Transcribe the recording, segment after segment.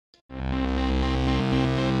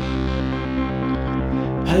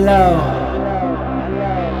Hello.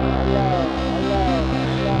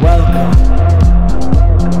 Welcome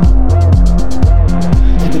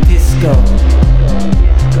to the disco.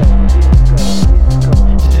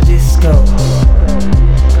 To the disco.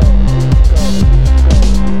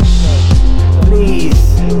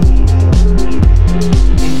 Please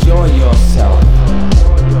enjoy yourself.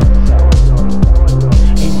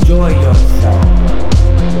 Enjoy yourself.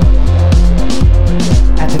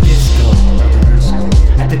 At the disco.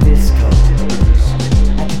 At the disco.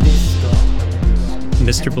 At the disco.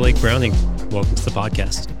 Mr. Blake Browning, welcome to the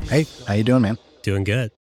podcast. Hey, how you doing, man? Doing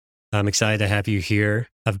good. I'm excited to have you here.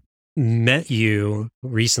 I've met you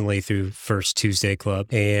recently through First Tuesday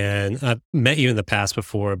Club, and I've met you in the past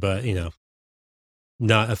before, but,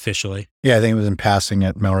 not officially. Yeah, I think it was in passing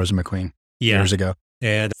at Melrose and McQueen years ago.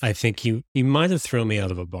 And I think you might have thrown me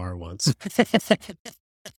out of a bar once.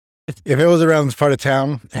 If it was around this part of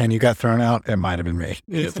town and you got thrown out, it might have been me.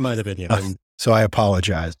 It might have been you. And, So I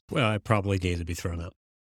apologize. well, I probably needed to be thrown out.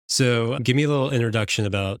 So give me a little introduction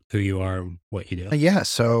about who you are and what you do. Yeah,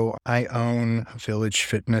 so I own Village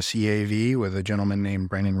Fitness EAV with a gentleman named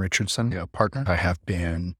Brandon Richardson, a partner. I have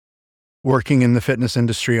been working in the fitness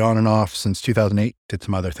industry on and off since 2008, did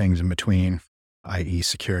some other things in between, i.e.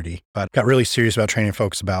 security, but got really serious about training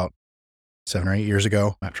folks about 7 or 8 years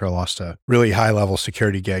ago after I lost a really high level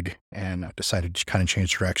security gig, and I decided to kind of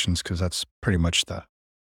change directions because that's pretty much the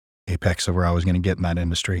apex of where I was going to get in that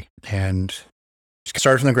industry. And just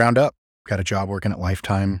started from the ground up. Got a job working at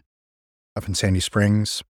Lifetime up in Sandy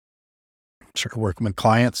Springs. Started working with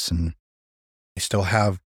clients, and I still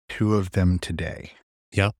have 2 of them today.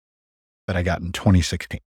 Yeah. That I got in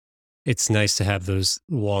 2016. It's nice to have those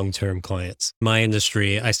long-term clients. My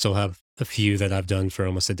industry, I still have a few that I've done for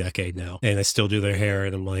almost a decade now, and I still do their hair,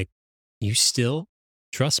 and I'm like, you still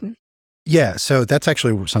trust me? Yeah. So that's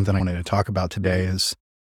actually something I wanted to talk about today is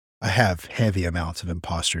I have heavy amounts of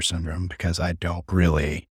imposter syndrome because I don't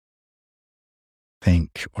really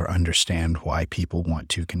think or understand why people want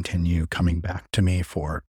to continue coming back to me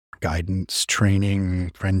for guidance,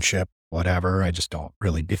 training, friendship, whatever. I just don't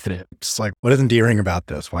really get it. It's like, what is endearing about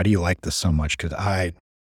this? Why do you like this so much? Because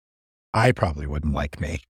I probably wouldn't like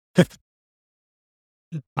me.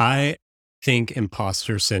 I think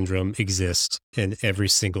imposter syndrome exists in every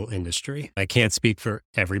single industry. I can't speak for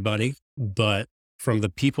everybody, but from the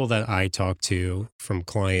people that I talk to, from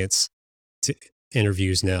clients to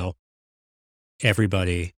interviews now,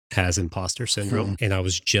 everybody has imposter syndrome. And I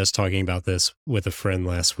was just talking about this with a friend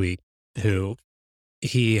last week who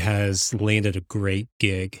he has landed a great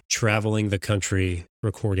gig traveling the country,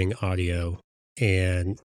 recording audio,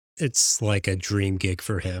 and it's like a dream gig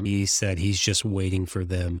for him. He said he's just waiting for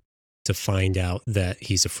them to find out that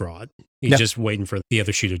he's a fraud. He's just waiting for the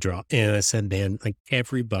other shoe to drop. And I said, man, like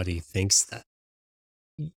everybody thinks that.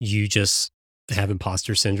 You just have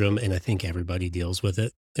imposter syndrome, and I think everybody deals with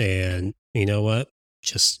it. And you know what?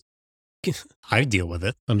 Just, I deal with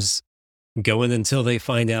it. I'm just going until they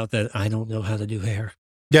find out that I don't know how to do hair.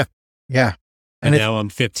 Yeah. Yeah. And now I'm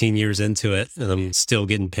 15 years into it, and I'm still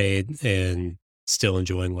getting paid and still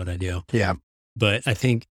enjoying what I do. Yeah. But I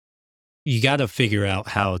think you got to figure out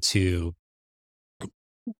how to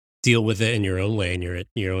deal with it in your own way, in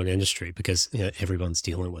your own industry, because everyone's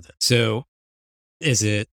dealing with it. So is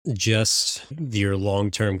it just your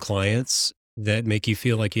long-term clients that make you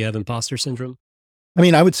feel like you have imposter syndrome? I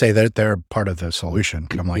mean, I would say that they're part of the solution.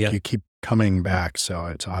 I'm like, Yeah. you keep coming back, so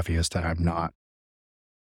it's obvious that I'm not.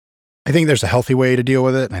 I think there's a healthy way to deal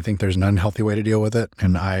with it, and I think there's an unhealthy way to deal with it,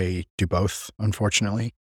 and I do both, unfortunately.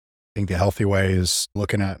 I think the healthy way is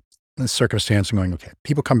looking at the circumstance and going, okay,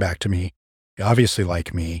 people come back to me. They obviously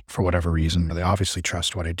like me for whatever reason. They obviously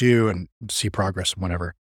trust what I do and see progress and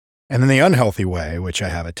whatever. And then the unhealthy way, which I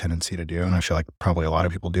have a tendency to do, and I feel like probably a lot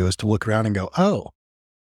of people do, is to look around and go, oh,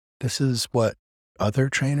 this is what other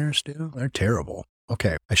trainers do? They're terrible.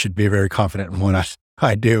 Okay, I should be very confident in what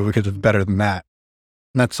I do because it's better than that.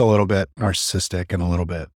 And that's a little bit narcissistic and a little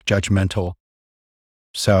bit judgmental.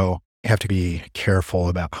 So you have to be careful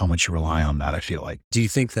about how much you rely on that, I feel like. Do you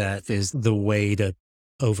think that is the way to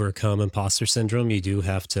overcome imposter syndrome? You do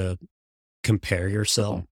have to compare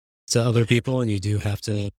yourself to other people, and you do have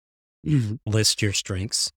to list your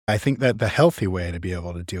strengths. I think that the healthy way to be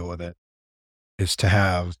able to deal with it is to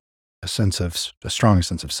have a strong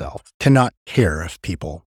sense of self, to not care if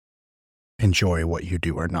people enjoy what you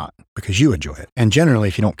do or not, because you enjoy it. And generally,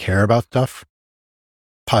 if you don't care about stuff,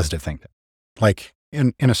 positive thinking, like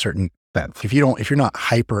in a certain sense, if you're not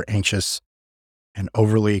hyper anxious and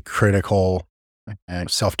overly critical and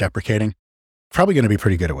self-deprecating, probably going to be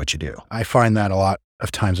pretty good at what you do. I find that a lot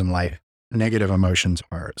of times in life, negative emotions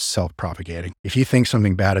are self-propagating. If you think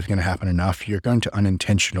something bad is going to happen enough, you're going to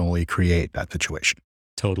unintentionally create that situation.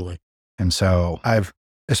 Totally. And so I've,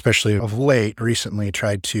 especially of late, recently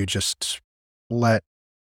tried to just let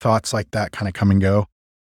thoughts like that kind of come and go,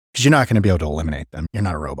 because you're not going to be able to eliminate them. You're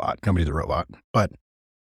not a robot. Nobody's a robot. But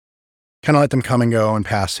kind of let them come and go in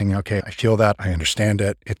passing. Okay, I feel that. I understand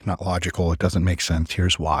it. It's not logical. It doesn't make sense.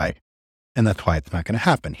 Here's why. And that's why it's not going to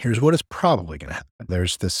happen. Here's what is probably going to happen.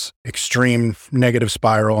 There's this extreme negative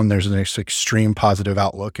spiral and there's this extreme positive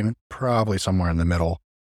outlook, and probably somewhere in the middle,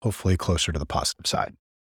 hopefully closer to the positive side.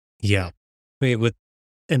 Yeah. I mean, with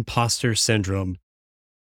imposter syndrome,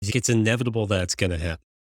 it's inevitable that it's going to happen.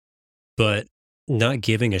 But not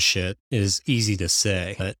giving a shit is easy to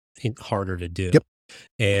say, but harder to do.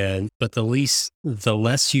 Yep. But the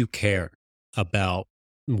less you care about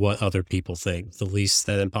what other people think, the least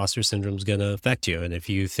that imposter syndrome is going to affect you. And if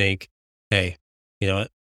you think, hey, you know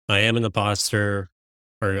what, I am an imposter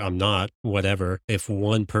or I'm not, whatever, if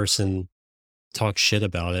one person talks shit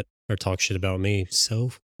about it or talks shit about me,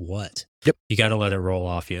 so what? Yep. You got to let it roll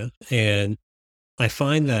off you. And I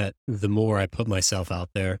find that the more I put myself out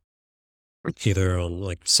there, either on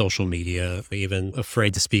like social media, even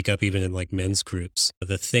afraid to speak up, even in like men's groups,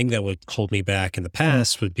 the thing that would hold me back in the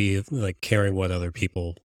past would be like caring what other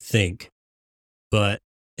people think. But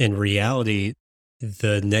in reality,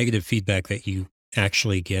 the negative feedback that you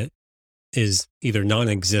actually get is either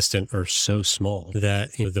non-existent or so small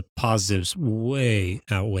that the positives way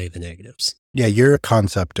outweigh the negatives. Yeah, your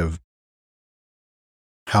concept of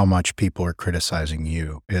how much people are criticizing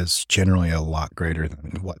you is generally a lot greater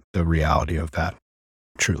than what the reality of that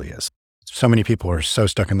truly is. So many people are so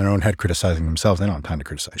stuck in their own head criticizing themselves, they don't have time to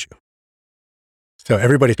criticize you. So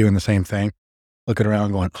everybody's doing the same thing, looking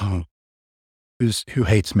around going, oh, who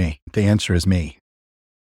hates me? The answer is me.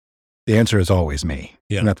 The answer is always me.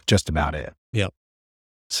 Yeah. And that's just about it. Yep.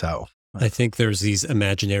 So I think there's these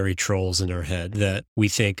imaginary trolls in our head that we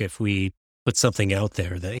think if we put something out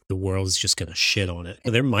there that the world is just going to shit on it.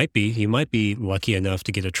 You might be lucky enough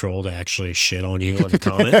to get a troll to actually shit on you in a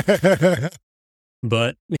comment.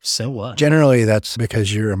 But so what? Generally, that's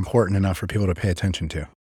because you're important enough for people to pay attention to.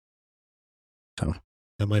 So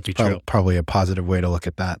that might be true. Probably a positive way to look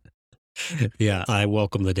at that. Yeah. I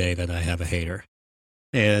welcome the day that I have a hater.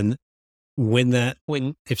 And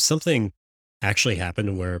if something actually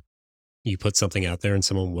happened where you put something out there and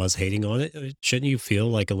someone was hating on it, shouldn't you feel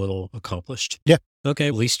like a little accomplished? Yeah. Okay.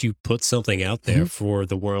 At least you put something out there for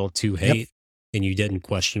the world to hate and you didn't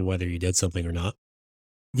question whether you did something or not.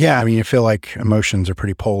 Yeah. I mean, you feel like emotions are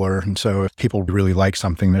pretty polar. And so if people really like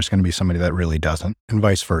something, there's going to be somebody that really doesn't, and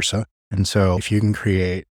vice versa. And so if you can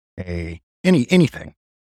create anything,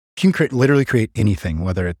 you can literally create anything,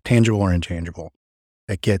 whether it's tangible or intangible,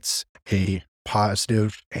 that gets a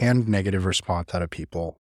positive and negative response out of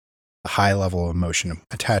people, a high level of emotion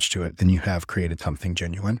attached to it, then you have created something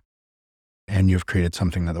genuine and you've created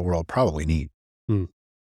something that the world probably needs.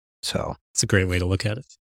 So it's a great way to look at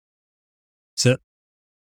it. So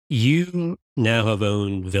you now have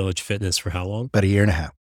owned Village Fitness for how long? About a year and a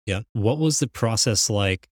half. Yeah. What was the process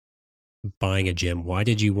like buying a gym? Why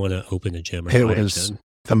did you want to open a gym? It was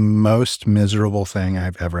the most miserable thing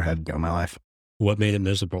I've ever had to do in my life. What made it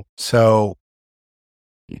miserable? So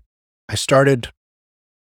I started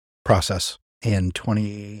process in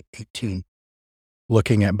 2018,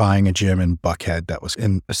 looking at buying a gym in Buckhead that was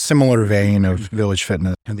in a similar vein of Village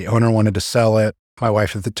Fitness. And the owner wanted to sell it. My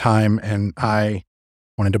wife at the time and I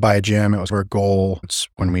wanted to buy a gym. It was our goal. It's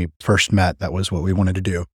when we first met, that was what we wanted to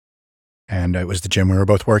do. And it was the gym we were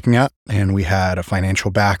both working at. And we had a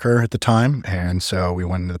financial backer at the time. And so we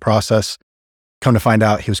went into the process. Come to find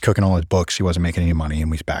out, he was cooking all his books. He wasn't making any money and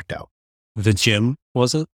we backed out. The gym,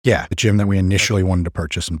 was it? Yeah, the gym that we initially wanted to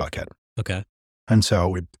purchase in Buckhead. Okay. And so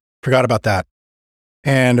we forgot about that.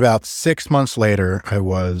 And about 6 months later,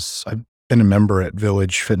 I've been a member at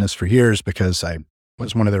Village Fitness for years because I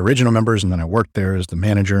was one of the original members. And then I worked there as the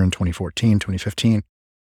manager in 2014, 2015.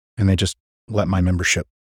 And they just let my membership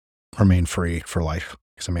remain free for life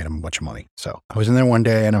because I made them a bunch of money. So I was in there one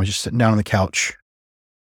day and I was just sitting down on the couch.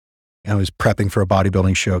 And I was prepping for a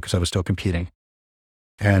bodybuilding show because I was still competing.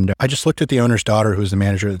 And I just looked at the owner's daughter, who was the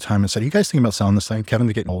manager at the time, and said, "Are you guys thinking about selling this thing?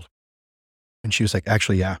 Kevin's getting old." And she was like,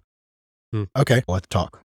 "Actually, yeah." Okay, well, let's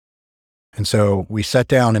talk. And so we sat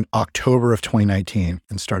down in October of 2019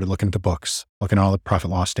 and started looking at the books, looking at all the profit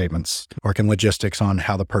loss statements, working logistics on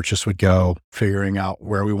how the purchase would go, figuring out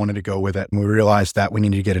where we wanted to go with it. And we realized that we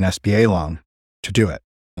needed to get an SBA loan to do it.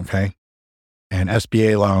 Okay. And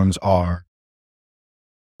SBA loans are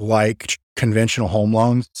like conventional home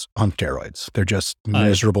loans on steroids. They're just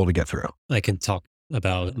miserable to get through. I can talk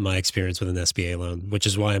about my experience with an SBA loan, which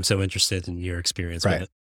is why I'm so interested in your experience with Right. it.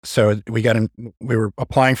 So we were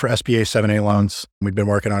applying for SBA 7A loans. We'd been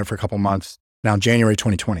working on it for a couple months. Now, January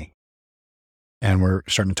 2020, and we're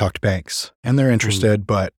starting to talk to banks, and they're interested,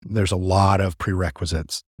 but there's a lot of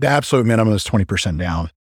prerequisites. The absolute minimum is 20% down,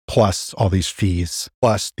 plus all these fees,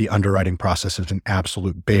 plus the underwriting process is an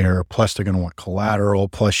absolute bear, plus they're going to want collateral,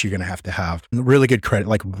 plus you're going to have really good credit,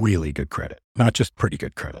 like really good credit, not just pretty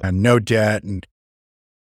good credit, and no debt. And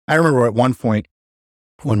I remember at one point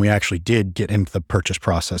when we actually did get into the purchase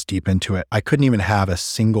process, deep into it, I couldn't even have a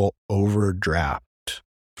single overdraft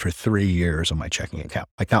for 3 years on my checking account,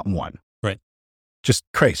 like not one. Right. Just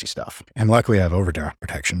crazy stuff. And luckily I have overdraft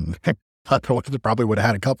protection. I probably would have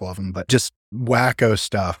had a couple of them, but just wacko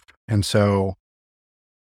stuff. And so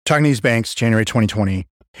talking to these banks, January 2020,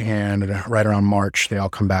 and right around March, they all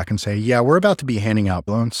come back and say, yeah, we're about to be handing out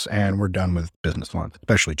loans and we're done with business loans,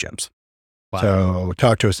 especially gyms. Wow. So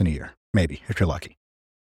talk to us in a year, maybe, if you're lucky.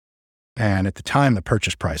 And at the time, the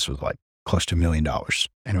purchase price was like close to $1 million.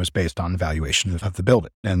 And it was based on the valuation of the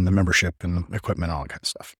building and the membership and the equipment, all that kind of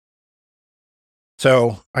stuff.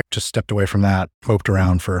 So I just stepped away from that, moped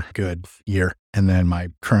around for a good year. And then my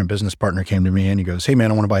current business partner came to me and he goes, hey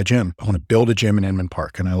man, I want to buy a gym. I want to build a gym in Inman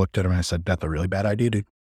Park. And I looked at him and I said, that's a really bad idea, dude,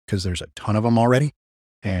 because there's a ton of them already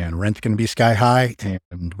and rent's going to be sky high.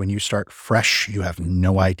 And when you start fresh, you have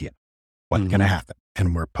no idea what's going to happen.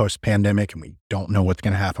 And we're post-pandemic and we don't know what's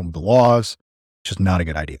going to happen with the laws. It's just not a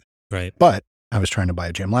good idea. Right. But I was trying to buy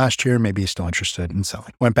a gym last year. Maybe he's still interested in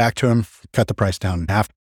selling. Went back to him, cut the price down in half.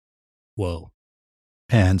 Whoa.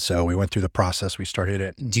 And so we went through the process. We started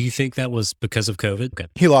it. Do you think that was because of COVID? Okay.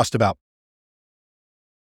 He lost about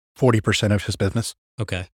 40% of his business.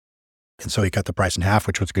 Okay. And so he cut the price in half,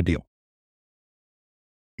 which was a good deal.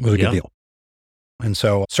 It was a good deal. And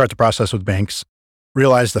so start the process with banks.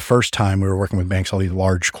 Realized the first time we were working with banks, all these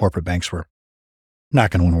large corporate banks were not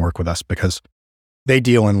going to want to work with us because they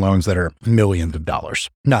deal in loans that are millions of dollars,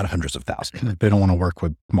 not hundreds of thousands. They don't want to work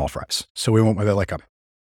with small fries. So we went with like a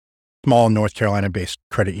small North Carolina-based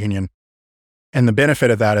credit union. And the benefit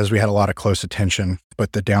of that is we had a lot of close attention,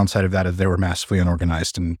 but the downside of that is they were massively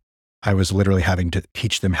unorganized. And I was literally having to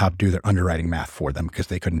teach them how to do their underwriting math for them because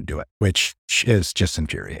they couldn't do it, which is just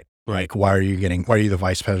infuriating. Right. Like, why are you the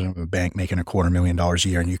vice president of a bank making $250,000 a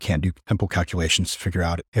year and you can't do simple calculations to figure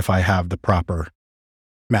out if I have the proper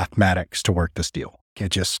mathematics to work this deal? It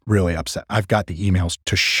just really upset. I've got the emails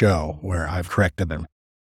to show where I've corrected them.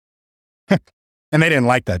 And they didn't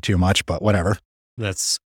like that too much, but whatever.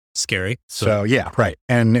 That's scary. So yeah, right.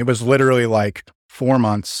 And it was literally like 4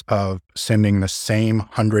 months of sending the same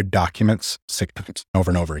 100 documents 6 times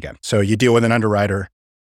over and over again. So you deal with an underwriter,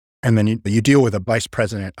 and then you deal with a vice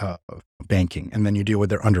president of banking, and then you deal with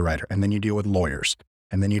their underwriter, and then you deal with lawyers,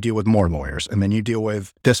 and then you deal with more lawyers, and then you deal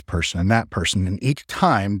with this person and that person. And each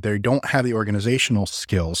time they don't have the organizational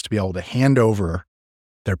skills to be able to hand over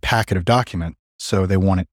their packet of documents. So they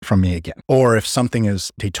want it from me again. Or if something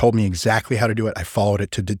they told me exactly how to do it, I followed it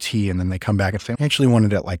to the T, and then they come back and say, I actually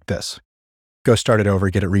wanted it like this. Go start it over,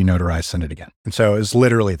 get it re-notarized, send it again. And so it was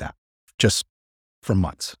literally that, just for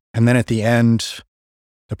months. And then at the end,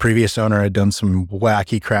 the previous owner had done some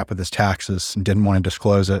wacky crap with his taxes and didn't want to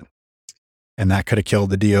disclose it. And that could have killed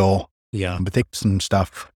the deal. Yeah. But they some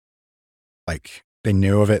stuff, like they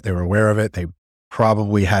knew of it, they were aware of it. They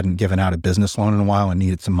probably hadn't given out a business loan in a while and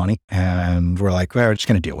needed some money. And we're like, well, we're just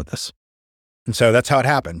going to deal with this. And so that's how it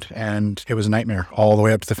happened. And it was a nightmare all the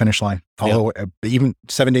way up to the finish line. The way, even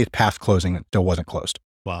 7 days past closing, it still wasn't closed.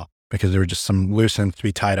 Wow. Because there were just some loose ends to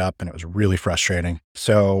be tied up and it was really frustrating.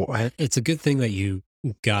 So it's a good thing that you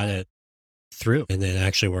got it through and it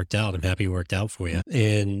actually worked out. I'm happy it worked out for you.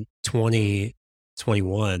 In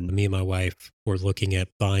 2021, me and my wife were looking at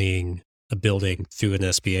buying a building through an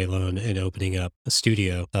SBA loan and opening up a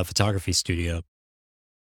studio, a photography studio.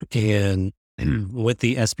 And with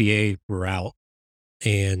the SBA route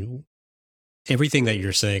and everything that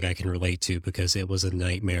you're saying, I can relate to because it was a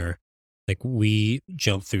nightmare. Like we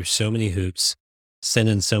jumped through so many hoops, sent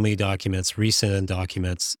in so many documents, resent in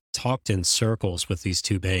documents, talked in circles with these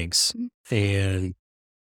two banks, and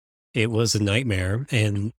it was a nightmare.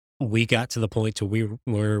 And we got to the point to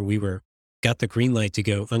where we got the green light to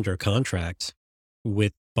go under contract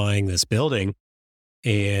with buying this building,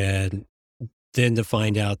 and then to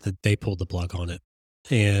find out that they pulled the plug on it.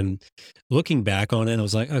 And looking back on it, I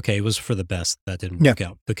was like, okay, it was for the best that didn't work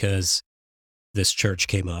out because this church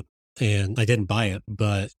came up. And I didn't buy it,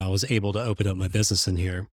 but I was able to open up my business in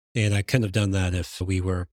here. And I couldn't have done that if we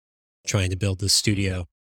were trying to build this studio.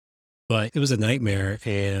 But it was a nightmare.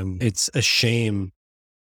 And it's a shame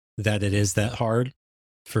that it is that hard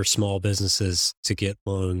for small businesses to get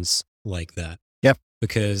loans like that. Yep.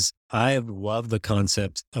 Because I love the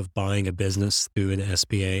concept of buying a business through an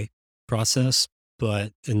SBA process,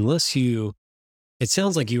 but it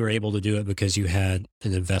sounds like you were able to do it because you had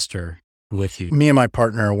an investor with you. Me and my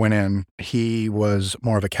partner went in. He was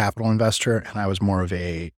more of a capital investor and I was more of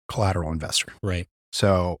a collateral investor. Right.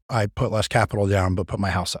 So I put less capital down, but put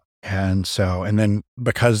my house up. And then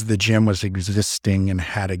because the gym was existing and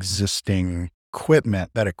had existing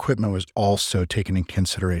equipment, that equipment was also taken in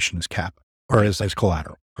consideration as capital or as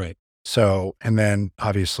collateral. Right. So, and then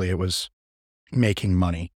obviously it was making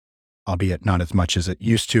money, albeit not as much as it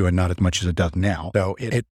used to and not as much as it does now. So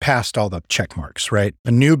it passed all the check marks, right?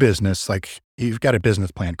 A new business, like you've got a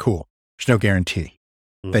business plan, cool. There's no guarantee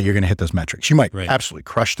that you're going to hit those metrics. You might absolutely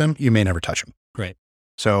crush them. You may never touch them. Right.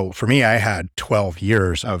 So for me, I had 12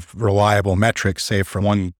 years of reliable metrics, save for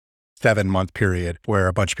one 7-month period where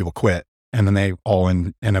a bunch of people quit and then they all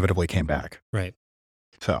inevitably came back. Right.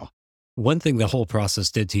 So one thing the whole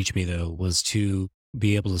process did teach me though, was to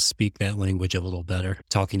be able to speak that language a little better,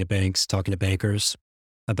 talking to banks, talking to bankers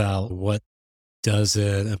about what does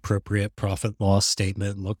an appropriate profit loss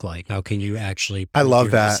statement look like? How can you actually? I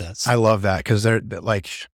love that. Assets? I love that because they're like,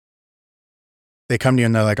 they come to you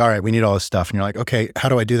and they're like, all right, we need all this stuff. And you're like, okay, how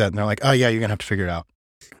do I do that? And they're like, oh yeah, you're going to have to figure it out.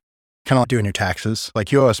 Kind of like doing your taxes.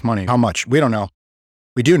 Like you owe us money. How much? We don't know.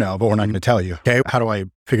 We do know, but we're not going to tell you. Okay. How do I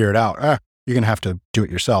figure it out? You're going to have to do it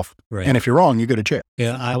yourself. Right. And if you're wrong, you go to jail.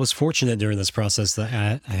 Yeah. I was fortunate during this process that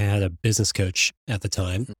I had a business coach at the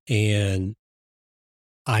time and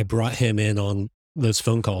I brought him in on those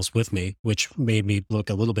phone calls with me, which made me look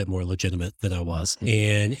a little bit more legitimate than I was.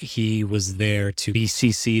 And he was there to be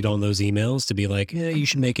CC'd on those emails to be like, you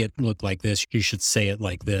should make it look like this. You should say it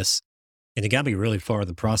like this. And it got me really far in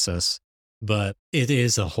the process, but it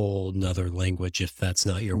is a whole nother language if that's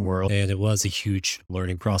not your world. And it was a huge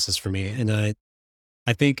learning process for me. And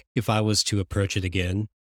I think if I was to approach it again,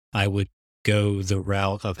 I would go the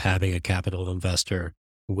route of having a capital investor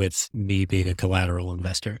with me being a collateral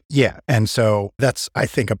investor. Yeah. And so that's, I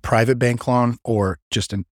think, a private bank loan or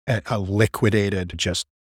just a liquidated, just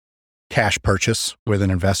cash purchase with an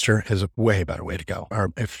investor is a way better way to go.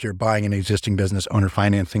 Or if you're buying an existing business, owner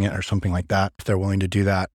financing it or something like that, if they're willing to do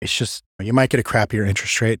that, it's just, you might get a crappier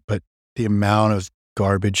interest rate, but the amount of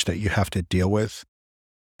garbage that you have to deal with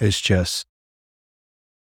is just,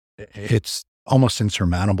 it's almost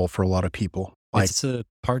insurmountable for a lot of people. Like, it's a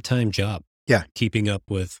part-time job. Yeah. Keeping up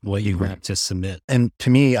with what you have to submit. And to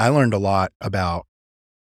me, I learned a lot about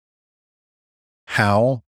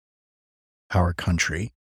how our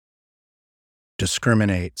country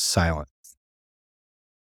discriminates silence.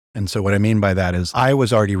 And so what I mean by that is I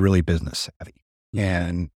was already really business savvy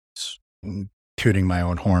and tooting my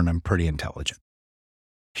own horn, I'm pretty intelligent.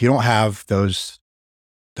 If you don't have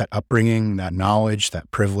that upbringing, that knowledge, that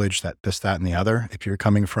privilege, that this, that, and the other, if you're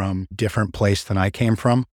coming from a different place than I came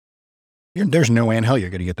from, there's no way in hell you're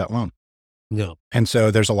going to get that loan. No. And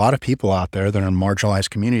so there's a lot of people out there that are in marginalized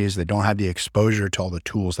communities that don't have the exposure to all the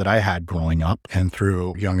tools that I had growing up and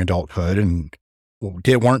through young adulthood and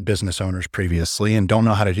weren't business owners previously and don't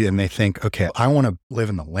know how to do it. And they think, okay, I want to live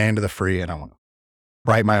in the land of the free and I want to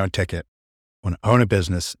write my own ticket. I want to own a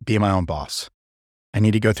business, be my own boss. I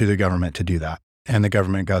need to go through the government to do that. And the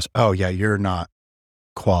government goes, oh yeah, you're not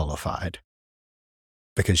qualified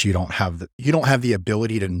because you don't have the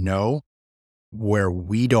ability to know where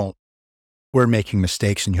we're making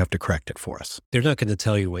mistakes and you have to correct it for us. They're not going to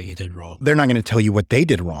tell you what you did wrong. They're not going to tell you what they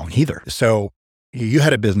did wrong either. So you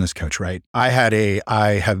had a business coach, right? I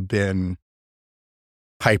have been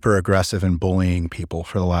hyper aggressive and bullying people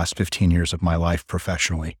for the last 15 years of my life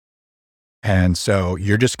professionally. And so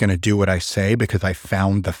you're just going to do what I say because I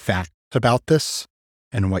found the facts about this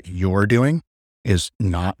and what you're doing is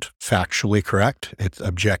not factually correct. It's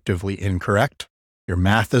objectively incorrect. Your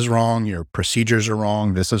math is wrong. Your procedures are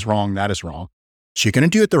wrong. This is wrong. That is wrong. So you're going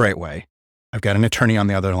to do it the right way. I've got an attorney on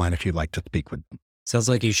the other line if you'd like to speak with them. Sounds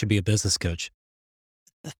like you should be a business coach.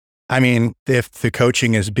 I mean, if the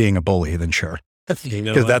coaching is being a bully, then sure.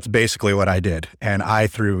 Because that's basically what I did. And I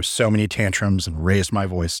threw so many tantrums and raised my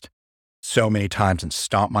voice so many times and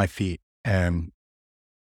stomped my feet and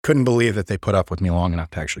couldn't believe that they put up with me long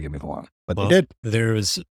enough to actually give me the loan. But they did.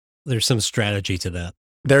 There's some strategy to that.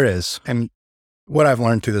 There is. And what I've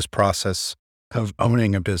learned through this process of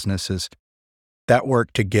owning a business is that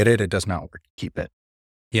work to get it, it does not work to keep it.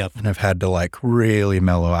 Yeah. And I've had to really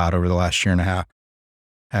mellow out over the last year and a half.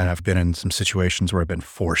 And I've been in some situations where I've been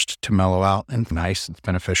forced to mellow out and it's nice. It's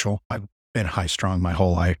beneficial. I've been high strung my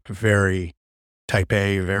whole life, very type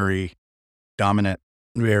A, very dominant,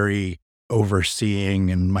 very overseeing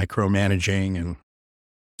and micromanaging. And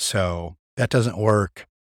So that doesn't work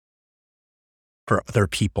for other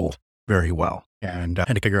people very well. And I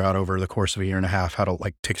had to figure out over the course of a year and a half how to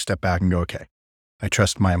like take a step back and go, okay, I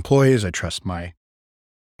trust my employees. I trust my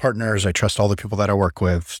partners. I trust all the people that I work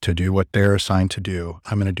with to do what they're assigned to do.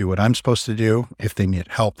 I'm going to do what I'm supposed to do. If they need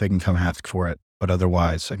help, they can come ask for it. But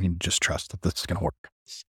otherwise, I mean, just trust that this is going to work.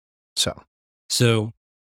 So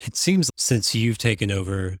it seems since you've taken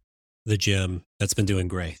over the gym, that's been doing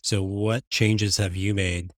great. So what changes have you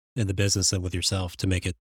made in the business and with yourself to make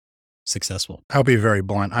it successful? I'll be very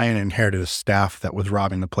blunt. I inherited a staff that was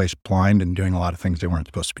robbing the place blind and doing a lot of things they weren't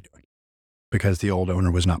supposed to be doing because the old owner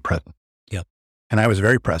was not present. Yep. And I was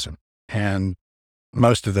very present. And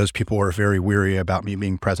most of those people were very weary about me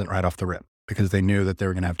being present right off the rip because they knew that they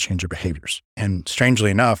were going to have to change their behaviors. And strangely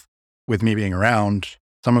enough, with me being around,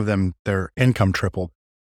 some of them, their income tripled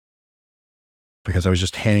because I was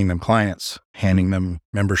just handing them clients, handing them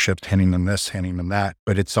memberships, handing them this, handing them that.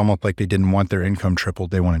 But it's almost like they didn't want their income tripled.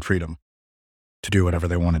 They wanted freedom to do whatever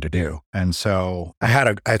they wanted to do. And so I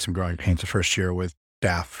had some growing pains the first year with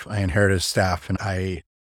staff. I inherited staff and I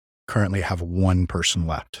currently have one person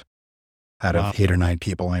left out of 8 or 9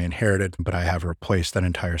 people I inherited, but I have replaced that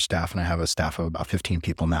entire staff and I have a staff of about 15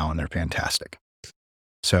 people now and they're fantastic.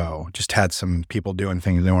 So just had some people doing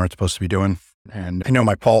things they weren't supposed to be doing. And I know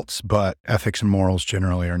my faults, but ethics and morals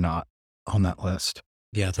generally are not on that list.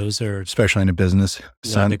 Yeah, those are especially in a business.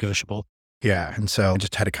 non-negotiable. Yeah. And so I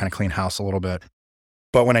just had to kind of clean house a little bit.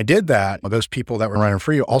 But when I did that, those people that were running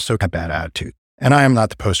for you also had bad attitude. And I am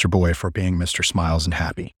not the poster boy for being Mr. Smiles and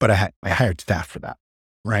happy, but I hired staff for that.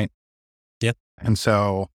 Right. Yep. And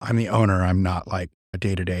so I'm the owner. I'm not like a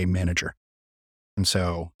day-to-day manager. And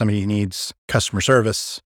so somebody needs customer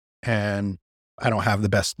service and I don't have the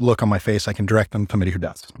best look on my face. I can direct them to somebody who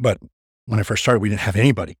does. But when I first started, we didn't have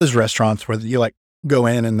anybody. There's restaurants where you like go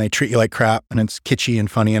in and they treat you like crap and it's kitschy and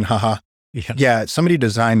funny and haha. Yeah. Somebody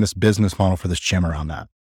designed this business model for this gym around that,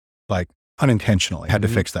 like unintentionally. Had to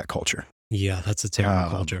fix that culture. Yeah, that's a terrible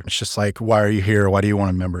culture. It's just like, why are you here? Why do you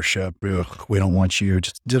want a membership? Ugh, we don't want you.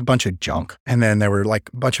 Just a bunch of junk. And then there were like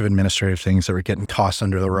a bunch of administrative things that were getting tossed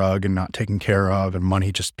under the rug and not taken care of and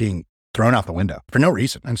money just being thrown out the window for no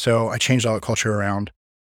reason. And so I changed all the culture around.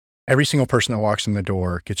 Every single person that walks in the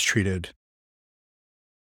door gets treated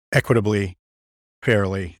equitably,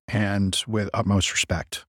 fairly, and with utmost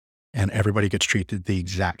respect. And everybody gets treated the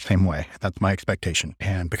exact same way. That's my expectation.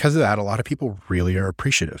 And because of that, a lot of people really are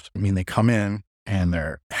appreciative. I mean, they come in and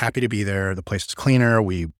they're happy to be there. The place is cleaner.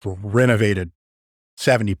 We renovated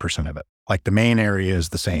 70% of it. Like the main area is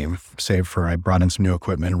the same, save for I brought in some new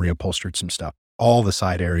equipment and reupholstered some stuff. All the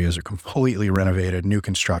side areas are completely renovated, new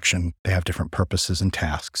construction. They have different purposes and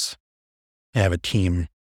tasks. They have a team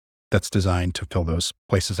that's designed to fill those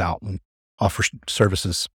places out and offer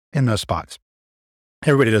services in those spots.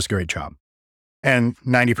 Everybody does a great job. And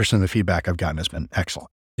 90% of the feedback I've gotten has been excellent.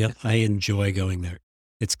 Yeah, I enjoy going there.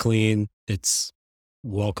 It's clean. It's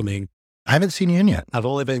welcoming. I haven't seen you in yet. I've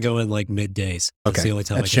only been going like middays. That's the only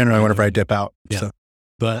time. That's generally whenever I dip out. Yeah. So.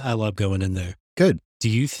 But I love going in there. Good. Do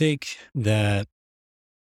you think that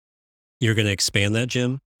you're going to expand that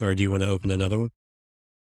gym or do you want to open another one?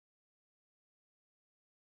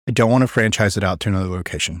 I don't want to franchise it out to another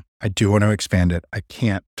location. I do want to expand it. I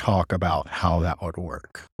can't talk about how that would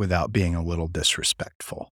work without being a little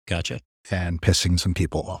disrespectful. Gotcha. And pissing some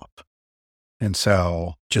people off. And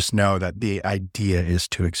so just know that the idea is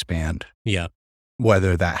to expand. Yeah.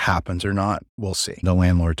 Whether that happens or not, we'll see. The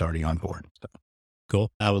landlord's already on board. So.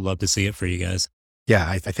 Cool. I would love to see it for you guys. Yeah,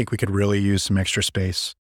 I think we could really use some extra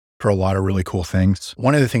space for a lot of really cool things.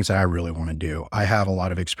 One of the things that I really want to do, I have a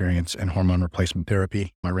lot of experience in hormone replacement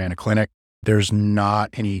therapy. I ran a clinic. There's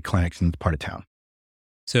not any clinics in this part of town.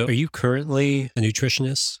 So are you currently a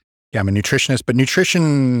nutritionist? Yeah, I'm a nutritionist, but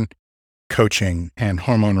nutrition coaching and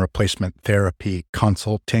hormone replacement therapy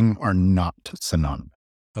consulting are not synonymous.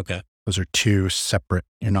 Okay. Those are two separate.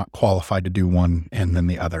 You're not qualified to do one and then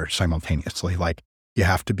the other simultaneously. Like you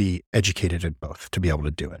have to be educated in both to be able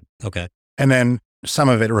to do it. Okay. And then some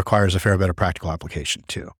of it requires a fair bit of practical application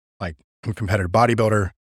too. Like I'm a competitive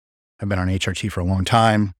bodybuilder. I've been on HRT for a long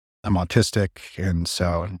time. I'm autistic. And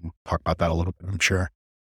so we'll talk about that a little bit, I'm sure.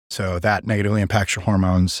 So that negatively impacts your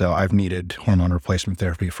hormones. So I've needed hormone replacement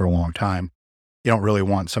therapy for a long time. You don't really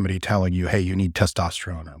want somebody telling you, hey, you need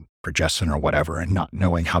testosterone or progesterone or whatever, and not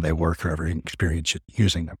knowing how they work or ever experience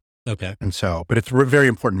using them. Okay. And so, but it's very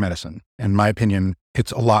important medicine. In my opinion,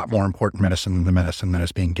 it's a lot more important medicine than the medicine that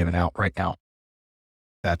is being given out right now.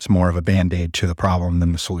 That's more of a Band-Aid to the problem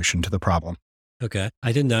than the solution to the problem. Okay.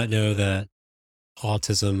 I did not know that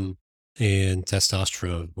autism and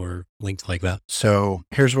testosterone were linked like that. So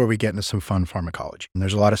here's where we get into some fun pharmacology. And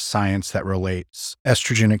there's a lot of science that relates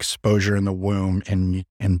estrogen exposure in the womb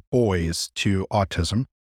in boys to autism,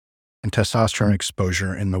 and testosterone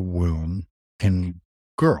exposure in the womb in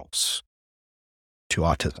girls to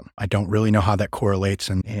autism. I don't really know how that correlates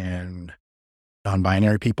in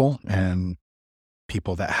non-binary people and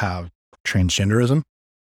people that have transgenderism,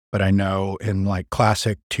 but I know in like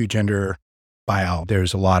classic two-gender bio,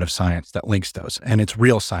 there's a lot of science that links those, and it's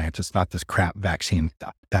real science. It's not this crap vaccine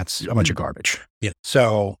stuff. That's a bunch of garbage. Yeah.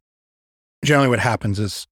 So generally what happens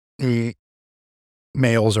is the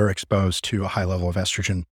males are exposed to a high level of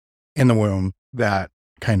estrogen in the womb that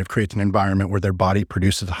kind of creates an environment where their body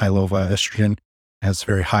produces a high level of estrogen, has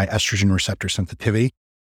very high estrogen receptor sensitivity.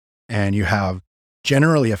 And you have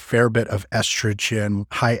generally a fair bit of estrogen,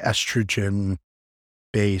 high estrogen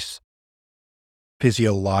based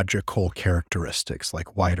physiological characteristics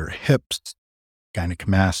like wider hips,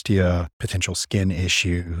 gynecomastia, potential skin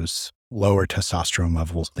issues, lower testosterone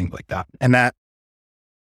levels, things like that. And that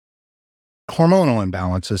hormonal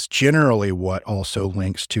imbalance is generally what also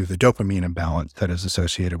links to the dopamine imbalance that is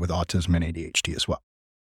associated with autism and ADHD as well.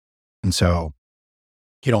 And so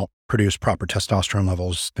you don't produce proper testosterone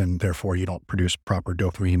levels, then therefore you don't produce proper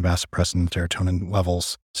dopamine, vasopressin, serotonin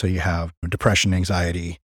levels. So you have depression,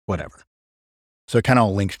 anxiety, whatever. So it kind of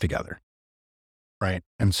all links together, right?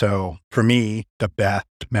 And so for me, the best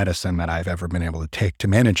medicine that I've ever been able to take to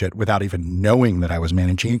manage it without even knowing that I was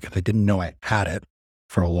managing it, because I didn't know I had it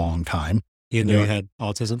for a long time. You knew you had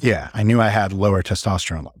autism? Yeah, I knew I had lower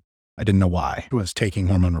testosterone level. I didn't know why. I was taking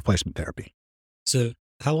hormone replacement therapy. So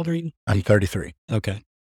how old are you? I'm 33, Okay.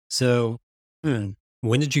 So when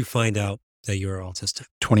did you find out that you were autistic?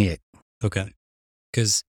 28. Okay.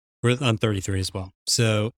 Because I'm 33 as well.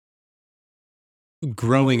 So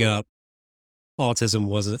growing up, autism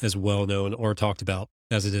wasn't as well known or talked about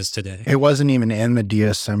as it is today. It wasn't even in the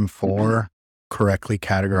DSM-4 correctly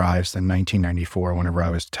categorized in 1994 whenever I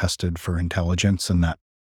was tested for intelligence, and that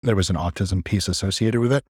there was an autism piece associated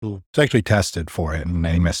with it. Ooh. It's actually tested for it and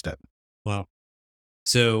they missed it. Wow.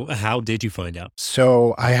 So how did you find out?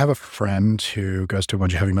 So I have a friend who goes to a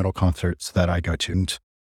bunch of heavy metal concerts that I go to, and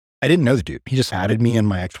I didn't know the dude. He just added me and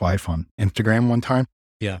my ex-wife on Instagram one time.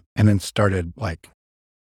 Yeah. And then started like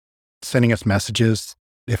sending us messages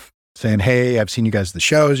saying, hey, I've seen you guys at the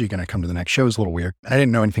shows. You're going to come to the next show. It's a little weird. And I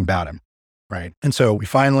didn't know anything about him. Right. And so we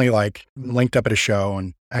finally like linked up at a show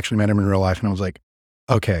and actually met him in real life. And I was like,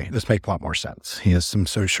 okay, this makes a lot more sense. He has some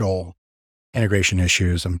social integration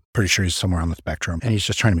issues. I'm pretty sure he's somewhere on the spectrum and he's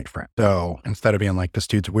just trying to make friends. So instead of being like, this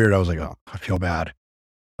dude's weird, I was like, oh, I feel bad.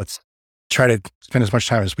 Let's try to spend as much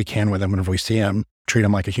time as we can with him whenever we see him, treat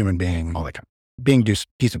him like a human being, all that kind of being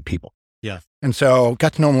decent people. Yeah. And so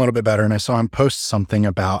got to know him a little bit better. And I saw him post something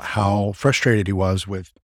about how frustrated he was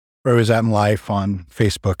with where he was at in life on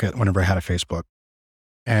Facebook whenever I had a Facebook.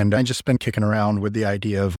 And I just been kicking around with the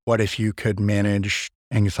idea of what if you could manage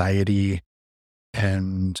anxiety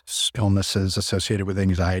and illnesses associated with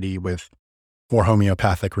anxiety with more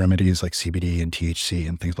homeopathic remedies like CBD and THC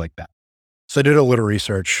and things like that. So I did a little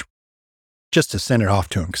research just to send it off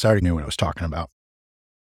to him because I already knew what I was talking about.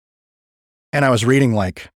 And I was reading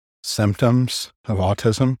like symptoms of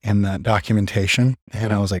autism in that documentation.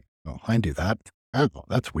 And I was like, oh, I do that. Oh,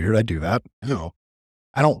 that's weird. I do that. Oh,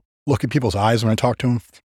 I don't look at people's eyes when I talk to them.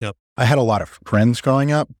 Yep. I had a lot of friends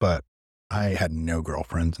growing up, but I had no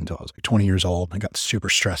girlfriends until I was like 20 years old. I got super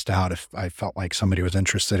stressed out if I felt like somebody was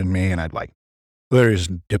interested in me, and I'd like literally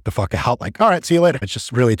just dip the fuck out like, all right, see you later. It's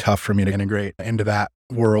just really tough for me to integrate into that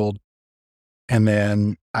world. And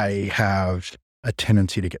then I have a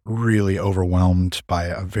tendency to get really overwhelmed by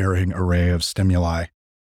a varying array of stimuli.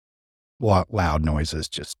 Loud noises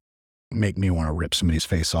just make me want to rip somebody's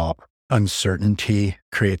face off. Uncertainty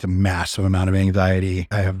creates a massive amount of anxiety.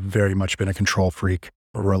 I have very much been a control freak.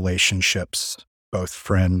 Relationships, both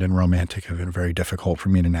friend and romantic, have been very difficult for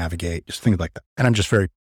me to navigate, just things like that. And I'm just very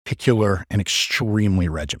particular and extremely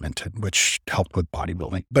regimented, which helped with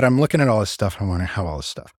bodybuilding. But I'm looking at all this stuff. I want to have all this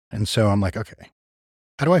stuff. And so I'm like, okay,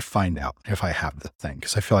 how do I find out if I have the thing?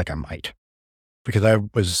 Because I feel like I might. Because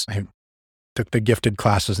I took the gifted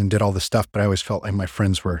classes and did all this stuff, but I always felt like my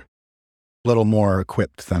friends were a little more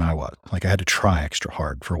equipped than I was. Like I had to try extra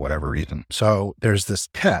hard for whatever reason. So there's this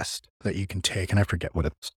test that you can take, and I forget what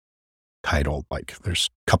it's titled. Like there's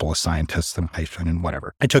a couple of scientists and hyphen and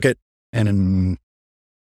whatever. I took it, and in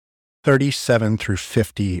 37 through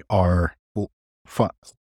 50 are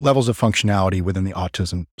levels of functionality within the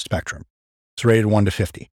autism spectrum. It's rated 1 to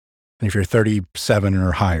 50. And if you're 37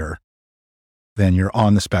 or higher, then you're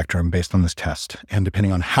on the spectrum based on this test. And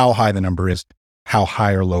depending on how high the number is, how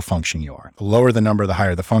high or low functioning you are. The lower the number, the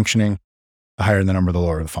higher the functioning, the higher the number, the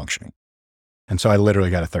lower the functioning. And so I literally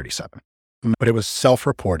got a 37, but it was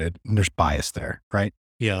self-reported and there's bias there, right?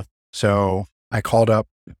 Yeah. So I called up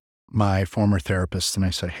my former therapist and I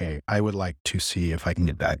said, hey, I would like to see if I can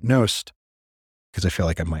get diagnosed because I feel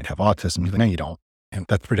like I might have autism. He's like, no, you don't. And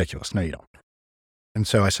that's ridiculous. No, you don't. And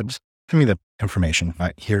so I said, just send me the information.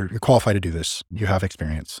 You're qualified to do this. You have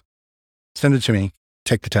experience. Send it to me,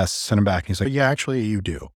 take the test, send him back. He's like, yeah, actually you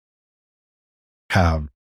do have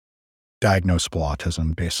diagnosable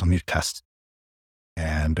autism based on these tests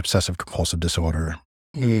and obsessive compulsive disorder,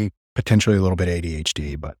 potentially a little bit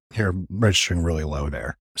ADHD, but you're registering really low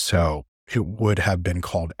there. So it would have been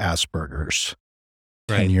called Asperger's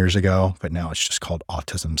 10 years ago, but now it's just called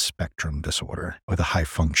autism spectrum disorder with a high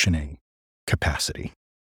functioning capacity.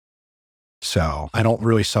 So I don't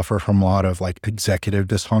really suffer from a lot of like executive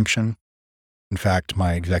dysfunction. In fact,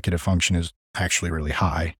 my executive function is actually really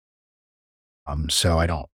high. So I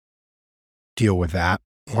don't deal with that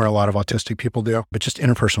where a lot of autistic people do, but just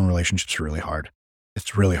interpersonal relationships are really hard.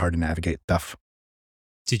 It's really hard to navigate stuff.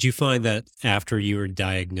 Did you find that after you were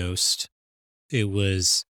diagnosed, it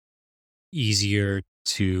was easier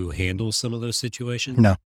to handle some of those situations?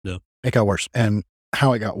 No. It got worse. And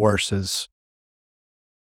how it got worse is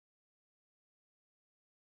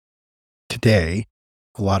today,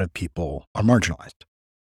 a lot of people are marginalized.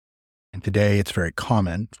 And today it's very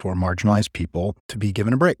common for marginalized people to be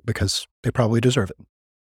given a break because they probably deserve it.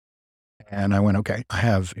 And I went, okay, I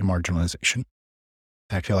have a marginalization.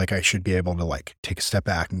 I feel like I should be able to like take a step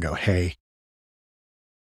back and go, hey,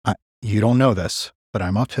 you don't know this, but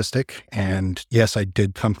I'm autistic. And yes, I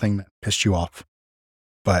did something that pissed you off,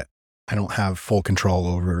 but I don't have full control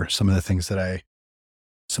over some of the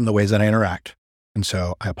ways that I interact. And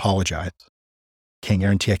so I apologize. Can't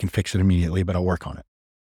guarantee I can fix it immediately, but I'll work on it.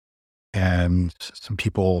 And some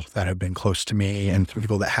people that have been close to me and some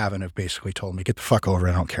people that haven't have basically told me, get the fuck over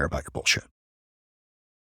it. I don't care about your bullshit.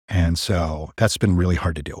 And so that's been really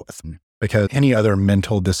hard to deal with because any other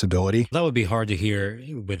mental disability. That would be hard to hear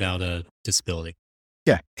without a disability.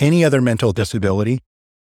 Yeah. Any other mental disability,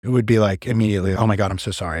 it would be like immediately, oh my God, I'm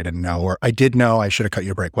so sorry. I didn't know, or I did know, I should have cut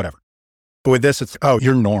you a break, whatever. But with this, it's, oh,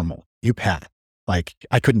 you're normal. You passed. Like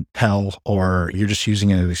I couldn't tell, or you're just using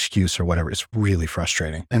it as an excuse or whatever. It's really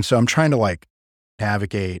frustrating. And so I'm trying to like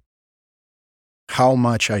navigate how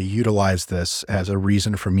much I utilize this as a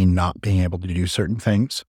reason for me not being able to do certain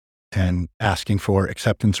things and asking for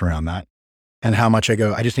acceptance around that. And how much I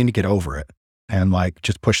go, I just need to get over it and like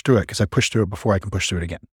just push through it because I pushed through it before I can push through it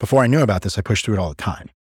again. Before I knew about this, I pushed through it all the time.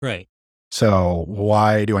 Right. So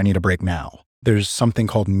why do I need a break now? There's something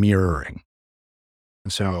called mirroring.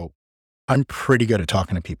 And so I'm pretty good at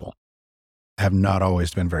talking to people. I have not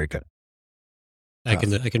always been very good. I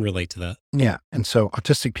can relate to that. Yeah. And so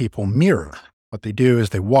autistic people mirror. What they do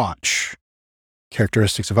is they watch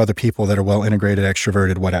characteristics of other people that are well integrated,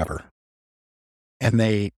 extroverted, whatever. And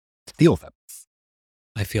they steal them.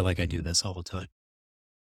 I feel like I do this all the time.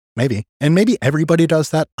 Maybe. And maybe everybody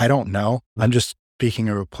does that. I don't know. I'm just speaking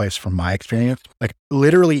of a place from my experience. Like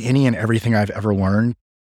literally any and everything I've ever learned,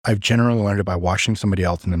 I've generally learned it by watching somebody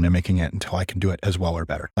else and then mimicking it until I can do it as well or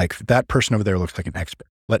better. Like that person over there looks like an expert.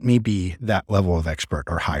 Let me be that level of expert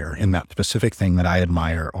or higher in that specific thing that I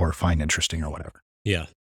admire or find interesting or whatever. Yeah.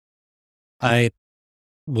 I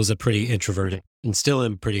was a pretty introverted and still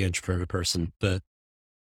am a pretty introverted person. But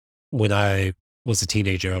when I was a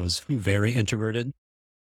teenager, I was very introverted.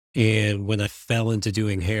 And when I fell into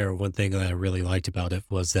doing hair, one thing that I really liked about it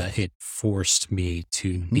was that it forced me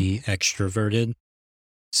to be extroverted.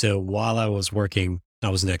 So while I was working, I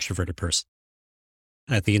was an extroverted person.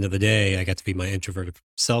 At the end of the day, I got to be my introverted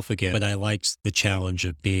self again, but I liked the challenge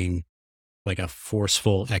of being like a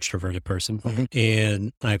forceful extroverted person.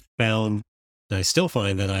 And I still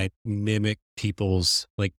find that I mimic people's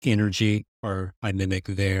like energy, or I mimic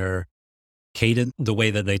their cadence, the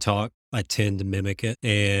way that they talk. I tend to mimic it.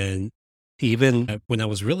 And even when I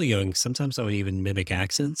was really young, sometimes I would even mimic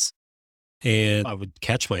accents and I would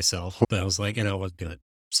catch myself, but I was like, and I was like,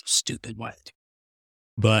 so stupid. Why?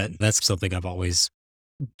 But that's something I've always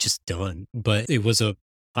just done. But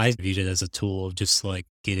I viewed it as a tool of just like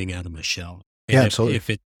getting out of my shell. And Yeah, absolutely. If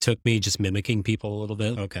it took me just mimicking people a little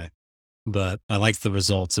bit, okay. But I liked the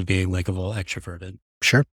results of being like a little extroverted.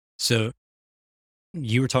 Sure. So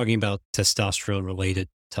you were talking about testosterone related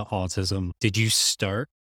to autism. Did you start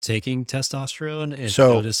taking testosterone and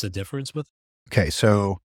notice a difference with it? Okay.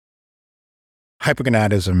 So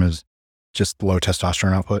hypogonadism is just low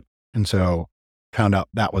testosterone output. And so found out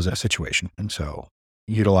that was a situation. And so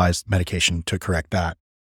utilized medication to correct that.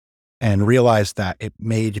 and realized that it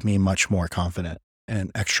made me much more confident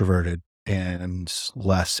and extroverted and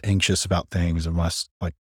less anxious about things and less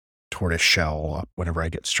like tortoise shell whenever I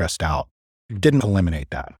get stressed out. It didn't eliminate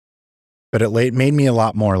that, but it made me a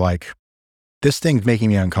lot more like, this thing's making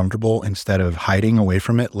me uncomfortable. Instead of hiding away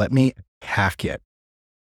from it, let me attack it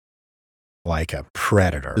like a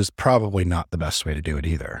predator. Is probably not the best way to do it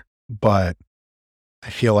either. But I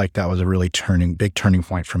feel like that was a really big turning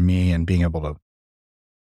point for me and being able to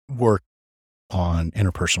work on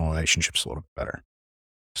interpersonal relationships a little bit better.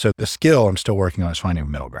 So the skill I'm still working on is finding a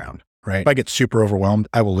middle ground, right? If I get super overwhelmed,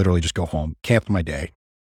 I will literally just go home, cancel my day.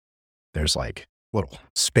 There's like little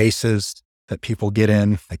spaces that people get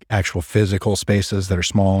in, like actual physical spaces that are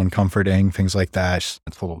small and comforting, things like that.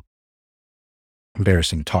 It's a little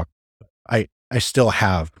embarrassing to talk. I still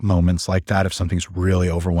have moments like that if something's really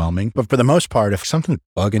overwhelming. But for the most part, if something's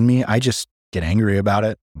bugging me, I just get angry about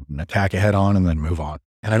it and attack it head on and then move on.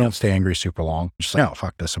 And I don't stay angry super long. I'm just like, no,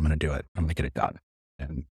 fuck this. I'm going to do it. I'm going to get it done.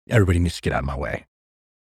 And everybody needs to get out of my way.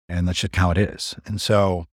 And that's just how it is. And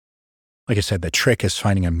so, like I said, the trick is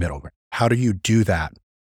finding a middle ground. How do you do that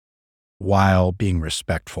while being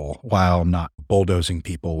respectful, while not bulldozing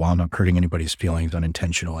people, while not hurting anybody's feelings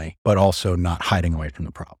unintentionally, but also not hiding away from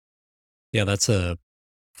the problem? Yeah, that's a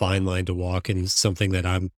fine line to walk and something that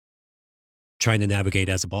I'm trying to navigate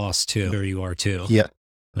as a boss too. There you are too. Yeah.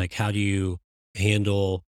 Like, how do you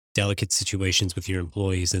handle delicate situations with your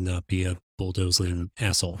employees and not be a bulldozing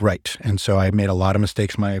asshole? Right. And so I made a lot of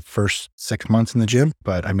mistakes my first 6 months in the gym,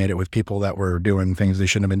 but I made it with people that were doing things they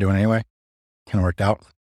shouldn't have been doing anyway. Kind of worked out.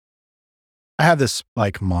 I have this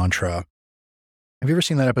like mantra. Have you ever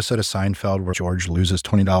seen that episode of Seinfeld where George loses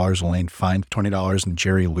 $20, Elaine finds $20, and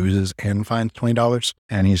Jerry loses and finds $20?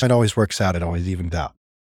 And it always works out. It always evens out.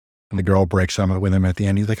 And the girl breaks up with him at the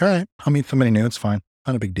end. He's like, all right, I'll meet somebody new. It's fine.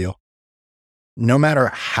 Not a big deal. No matter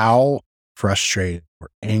how frustrated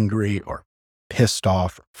or angry or pissed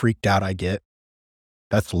off, or freaked out I get,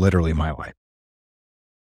 that's literally my life.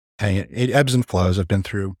 And it ebbs and flows. I've been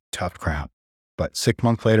through tough crap, but 6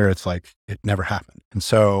 months later, it's like it never happened. And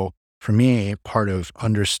so for me, part of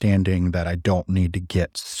understanding that I don't need to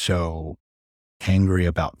get so angry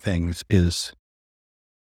about things is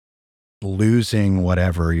losing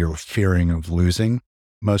whatever you're fearing of losing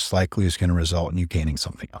most likely is going to result in you gaining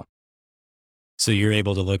something else. So you're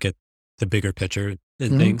able to look at the bigger picture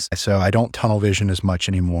and things. So I don't tunnel vision as much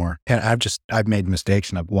anymore. And I've made mistakes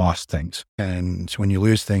and I've lost things. And so when you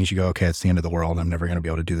lose things, you go, okay, it's the end of the world. I'm never going to be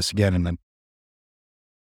able to do this again. And then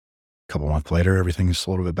a couple months later, everything's a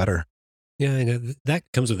little bit better. Yeah, I know. That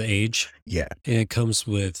comes with age. Yeah. And it comes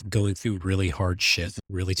with going through really hard shit,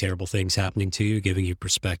 really terrible things happening to you, giving you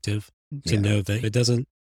perspective to know that it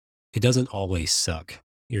doesn't always suck.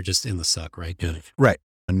 You're just in the suck right now. Right.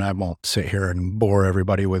 And I won't sit here and bore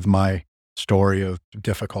everybody with my story of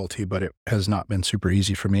difficulty, but it has not been super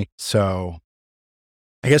easy for me. So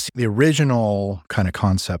I guess the original kind of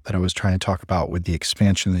concept that I was trying to talk about with the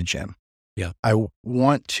expansion of the gym. Yeah. I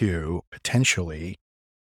want to potentially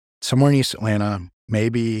somewhere in East Atlanta,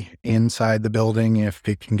 maybe inside the building if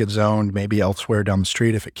it can get zoned, maybe elsewhere down the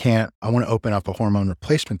street if it can't. I want to open up a hormone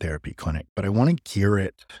replacement therapy clinic, but I want to gear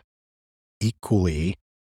it equally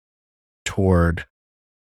toward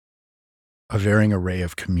a varying array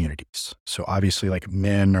of communities. So obviously like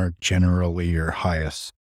men are generally your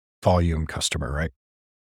highest volume customer, right?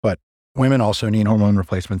 But women also need hormone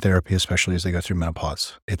replacement therapy, especially as they go through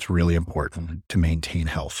menopause. It's really important to maintain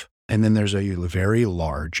health. And then there's a very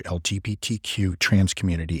large LGBTQ trans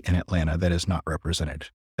community in Atlanta that is not represented,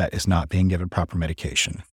 that is not being given proper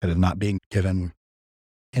medication, that is not being given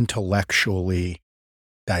intellectually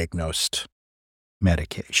diagnosed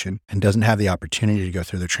medication, and doesn't have the opportunity to go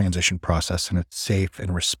through the transition process in a safe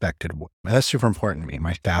and respected way. And that's super important to me.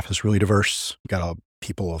 My staff is really diverse. We've got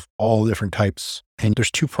people of all different types. And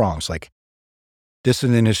there's two prongs. Like, this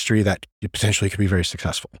is an industry that potentially could be very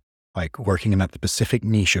successful. Like, working in that specific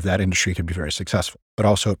niche of that industry could be very successful, but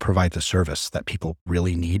also it provides a service that people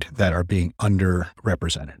really need that are being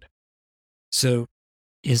underrepresented. So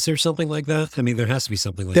is there something like that? I mean, there has to be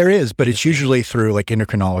something like there that. There is, but it's usually through like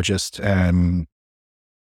endocrinologists, and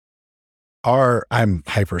I'm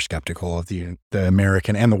hyper skeptical of the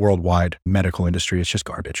American and the worldwide medical industry. It's just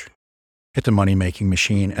garbage. It's a money-making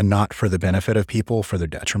machine and not for the benefit of people, for their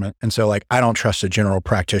detriment. And so like, I don't trust a general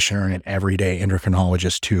practitioner and an everyday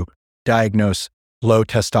endocrinologist to diagnose low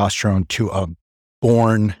testosterone to a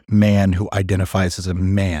born man who identifies as a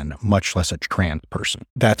man, much less a trans person.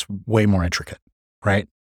 That's way more intricate, right?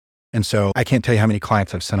 And so I can't tell you how many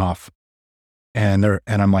clients I've sent off And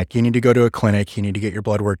I'm like, you need to go to a clinic. You need to get your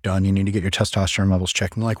blood work done. You need to get your testosterone levels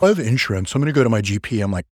checked. And they're like, well, I have insurance. So I'm going to go to my GP.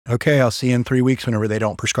 I'm like, okay, I'll see you in 3 weeks whenever they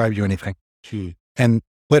don't prescribe you anything. And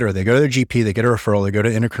literally they go to their GP, they get a referral, they go to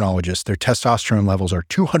endocrinologist. Their testosterone levels are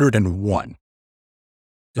 201.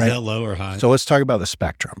 Is that low or high? So let's talk about the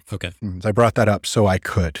spectrum. Okay. I brought that up so I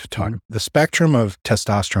could talk. The spectrum of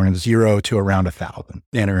testosterone is 0 to around 1,000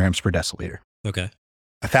 nanograms per deciliter. Okay.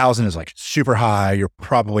 1,000 is like super high. You're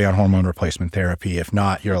probably on hormone replacement therapy. If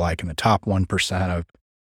not, you're like in the top 1% of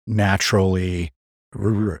naturally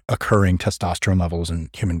occurring testosterone levels in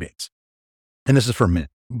human beings. And this is for men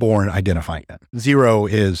born identifying that. 0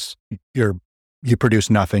 is you produce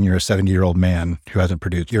nothing. You're a 70-year-old man who hasn't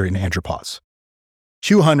produced, you're in andropause.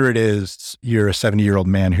 200 is you're a 70-year-old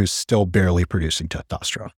man who's still barely producing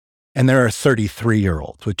testosterone. And there are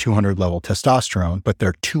 33-year-olds with 200 level testosterone, but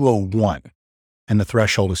they're 201 and the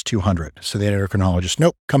threshold is 200. So the endocrinologist,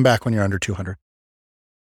 nope, come back when you're under 200.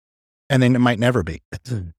 And then it might never be.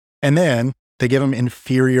 And then they give them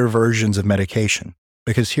inferior versions of medication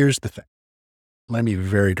because here's the thing. Let me be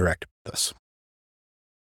very direct with this.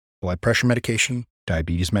 Blood pressure medication,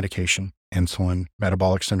 diabetes medication, insulin,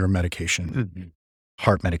 metabolic syndrome medication,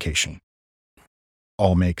 heart medication,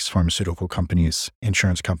 all makes pharmaceutical companies,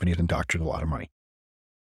 insurance companies, and doctors a lot of money.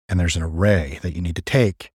 And there's an array that you need to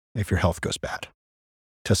take if your health goes bad.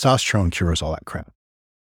 Testosterone cures all that crap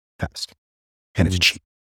fast. And it's cheap.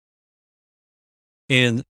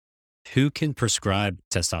 And who can prescribe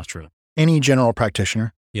testosterone? Any general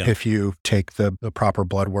practitioner, Yeah. if you take the proper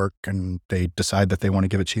blood work and they decide that they want to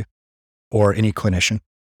give it to you, or any clinician.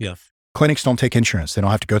 Yeah. Clinics don't take insurance. They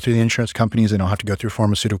don't have to go through the insurance companies. They don't have to go through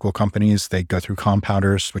pharmaceutical companies. They go through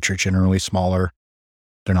compounders, which are generally smaller.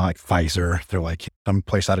 They're not like Pfizer. They're like some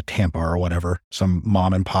place out of Tampa or whatever, some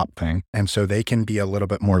mom and pop thing. And so they can be a little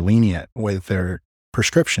bit more lenient with their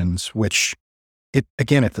prescriptions, which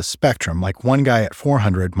again, at the spectrum, like one guy at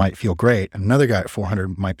 400 might feel great. And another guy at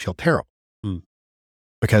 400 might feel terrible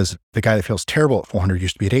because the guy that feels terrible at 400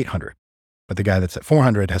 used to be at 800. But the guy that's at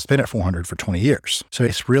 400 has been at 400 for 20 years. So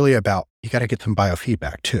it's really about, you got to get some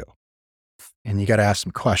biofeedback too. And you got to ask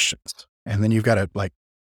some questions. And then you've got to like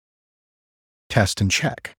test and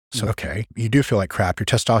check. So, okay, you do feel like crap. Your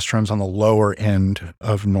testosterone's on the lower end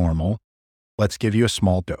of normal. Let's give you a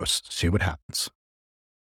small dose, see what happens.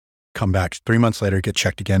 Come back 3 months later, get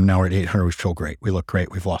checked again. Now we're at 800. We feel great. We look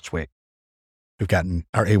great. We've lost weight. We've gotten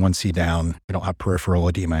our A1C down. We don't have peripheral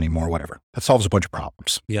edema anymore, whatever. That solves a bunch of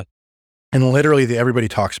problems. Yep. And literally everybody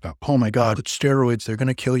talks about, oh my God, it's steroids. They're going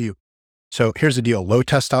to kill you. So here's the deal. Low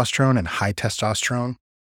testosterone and high testosterone,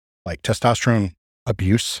 like testosterone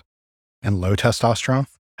abuse and low testosterone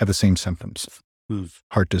have the same symptoms.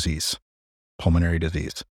 Heart disease, pulmonary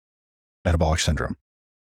disease, metabolic syndrome.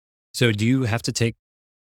 So do you have to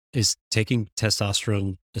is taking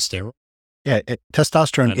testosterone a steroid? Yeah.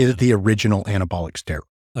 Testosterone is the original anabolic steroid.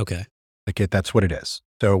 Okay. That's what it is.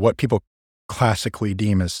 So what people classically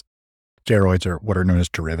deem as steroids are what are known as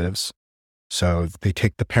derivatives. So they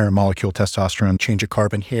take the parent molecule testosterone, change a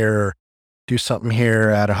carbon here, do something here,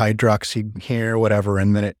 add a hydroxy here, whatever,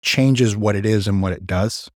 and then it changes what it is and what it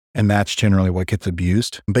does. And that's generally what gets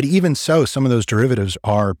abused. But even so, some of those derivatives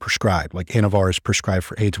are prescribed. Like Anavar is prescribed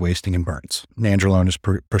for AIDS wasting and burns. Nandrolone is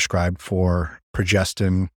prescribed for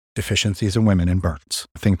progestin deficiencies in women and burns,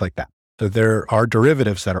 things like that. So there are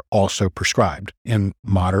derivatives that are also prescribed in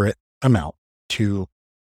moderate amount to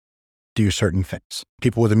do certain things.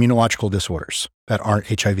 People with immunological disorders that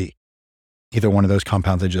aren't HIV, either one of those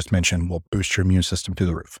compounds I just mentioned will boost your immune system through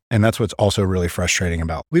the roof. And that's what's also really frustrating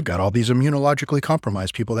about, we've got all these immunologically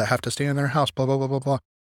compromised people that have to stay in their house, blah, blah, blah, blah, blah.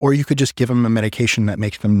 Or you could just give them a medication that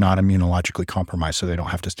makes them not immunologically compromised so they don't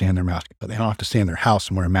have to stay in their mask, but they don't have to stay in their house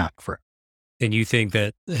and wear a mask for it. And you think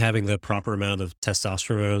that having the proper amount of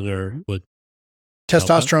testosterone would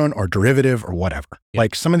testosterone or derivative or whatever. Yeah.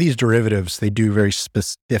 Like some of these derivatives, they do very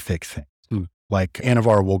specific things. Like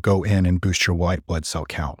Anavar will go in and boost your white blood cell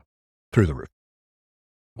count through the roof,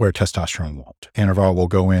 where testosterone won't. Anavar will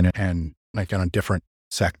go in and, like on a different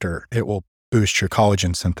sector, it will boost your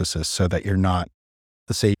collagen synthesis so that you're not,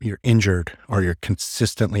 let's say you're injured or you're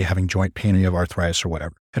consistently having joint pain or you have arthritis or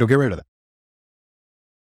whatever. It'll get rid of that.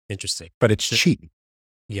 Interesting. But it's cheap.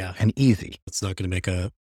 Yeah. And easy. It's not going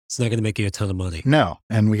to make you a ton of money. No.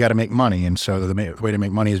 And we got to make money. And so the way to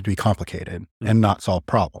make money is to be complicated and not solve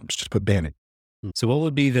problems. Just put Band-Aid. So what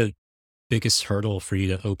would be the biggest hurdle for you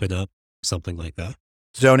to open up something like that?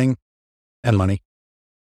 Zoning and money.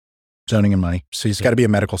 Zoning and money. So it's got to be a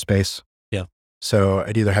medical space. Yeah. So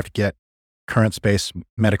I'd either have to get current space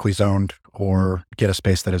medically zoned or get a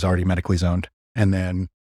space that is already medically zoned, and then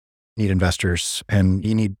need investors and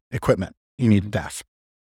you need equipment. You need staff.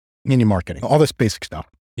 You need marketing. All this basic stuff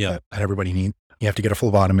Yeah. that everybody needs. You have to get a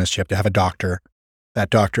phlebotomist. You have to have a doctor. That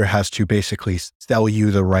doctor has to basically sell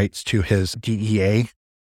you the rights to his DEA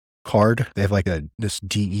card. They have like this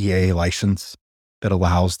DEA license that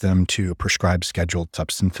allows them to prescribe scheduled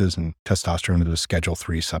substances, and testosterone is a Schedule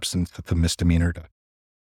 3 substance. That's a misdemeanor to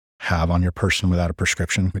have on your person without a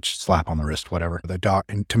prescription, which slap on the wrist, whatever.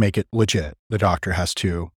 And to make it legit, the doctor has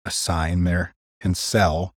to assign and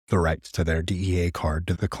sell the rights to their DEA card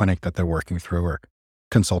to the clinic that they're working through or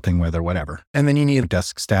consulting with or whatever. And then you need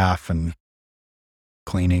desk staff and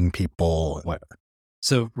cleaning people, whatever.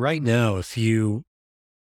 So right now, if you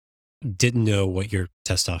didn't know what your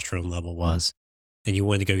testosterone level was and you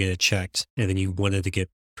wanted to go get it checked and then you wanted to get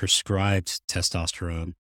prescribed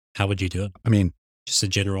testosterone, how would you do it? I mean, Just a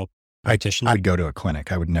general practitioner? I'd go to a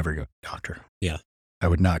clinic. I would never go to a doctor. Yeah. I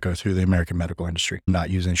would not go through the American medical industry, not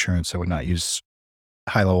use insurance. I would not use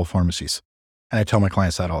high-level pharmacies. And I tell my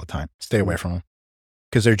clients that all the time. Stay away from them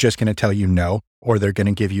because they're just going to tell you no, or they're going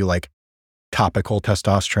to give you like topical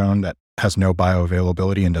testosterone that has no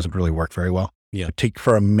bioavailability and doesn't really work very well. Yeah.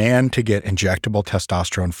 For a man to get injectable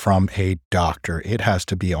testosterone from a doctor, it has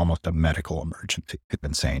to be almost a medical emergency. It's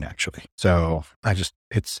insane, actually. So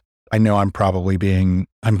I know I'm probably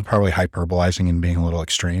hyperbolizing and being a little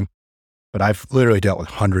extreme, but I've literally dealt with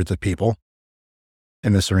hundreds of people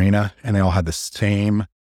in this arena and they all had the same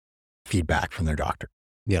feedback from their doctor.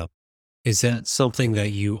 Yeah. Is that something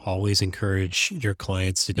that you always encourage your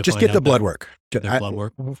clients to do? Just get the blood work. Blood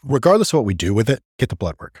work? Regardless of what we do with it, get the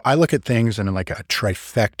blood work. I look at things in like a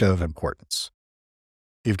trifecta of importance.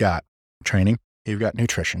 You've got training, you've got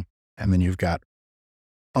nutrition, and then you've got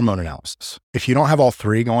hormone analysis. If you don't have all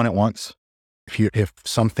three going at once, if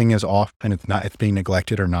something is off and it's being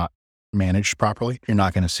neglected or not managed properly, you're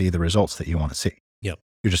not going to see the results that you want to see. Yep.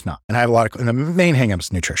 You're just not. And the main hang up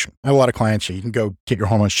is nutrition. I have a lot of clients, you can go get your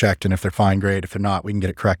hormones checked, and if they're fine, great. If they're not, we can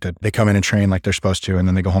get it corrected. They come in and train like they're supposed to, and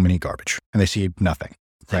then they go home and eat garbage and they see nothing,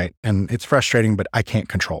 right? And it's frustrating, but I can't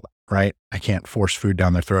control that, right? I can't force food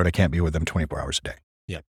down their throat. I can't be with them 24 hours a day.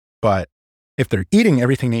 Yeah. But if they're eating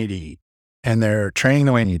everything they need to eat and they're training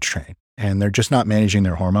the way they need to train and they're just not managing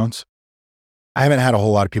their hormones, I haven't had a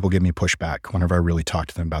whole lot of people give me pushback whenever I really talk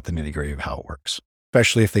to them about the nitty gritty of how it works.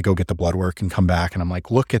 Especially if they go get the blood work and come back and I'm like,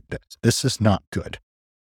 look at this. This is not good.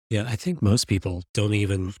 Yeah. I think most people don't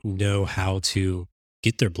even know how to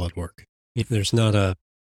get their blood work. There's not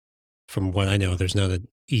from what I know, there's not an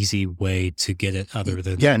easy way to get it other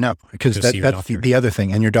than. Yeah, no, because go see your that's doctor. the other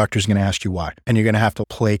thing. And your doctor's going to ask you why. And you're going to have to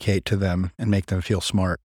placate to them and make them feel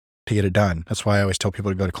smart to get it done. That's why I always tell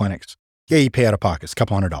people to go to clinics. Yeah, you pay out of pocket. It's a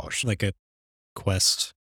couple $100s. Like a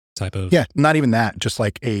Quest type of. Yeah, not even that. Just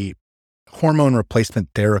like a hormone replacement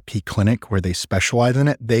therapy clinic where they specialize in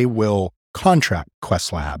it. They will contract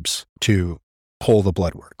Quest Labs to pull the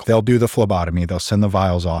blood work. They'll do the phlebotomy. They'll send the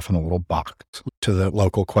vials off in a little box to the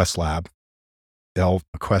local Quest lab.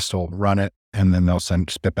 Quest will run it, and then they'll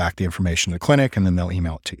spit back the information to the clinic, and then they'll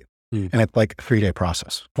email it to you. And it's like a 3-day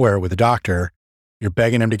process where with a doctor, you're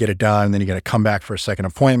begging them to get it done. And then you got to come back for a second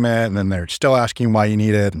appointment. And then they're still asking why you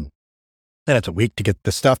need it. And then it's a week to get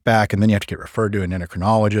the stuff back. And then you have to get referred to an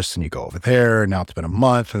endocrinologist, and you go over there. And now it's been a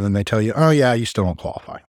month. And then they tell you, oh yeah, you still don't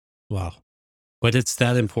qualify. Wow. But it's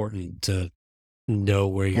that important to know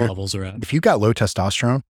where your levels are at. If you've got low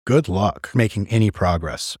testosterone, good luck making any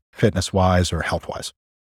progress fitness wise or health wise.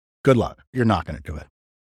 Good luck. You're not going to do it.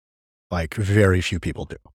 Like very few people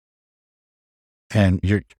do. And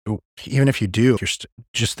even if you do,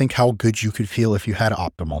 just think how good you could feel if you had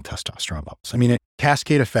optimal testosterone levels. I mean, a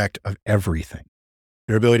cascade effect of everything.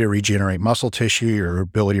 Your ability to regenerate muscle tissue, your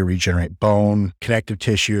ability to regenerate bone, connective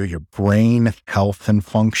tissue, your brain health and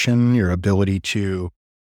function, your ability to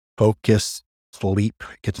focus, sleep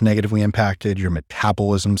gets negatively impacted, your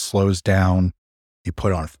metabolism slows down, you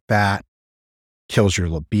put on fat, kills your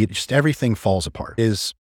libido, just everything falls apart. It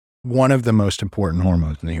is one of the most important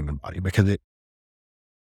hormones in the human body because it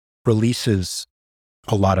releases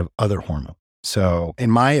a lot of other hormones. So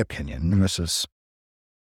in my opinion, and this is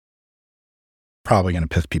probably going to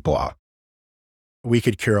piss people off, we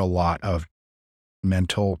could cure a lot of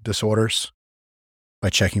mental disorders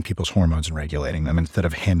by checking people's hormones and regulating them instead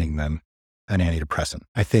of handing them an antidepressant.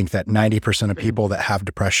 I think that 90% of people that have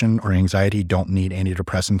depression or anxiety don't need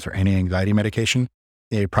antidepressants or anti-anxiety medication.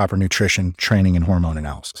 They need proper nutrition, training, and hormone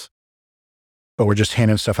analysis. But we're just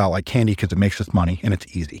handing stuff out like candy because it makes us money and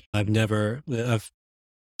it's easy. I've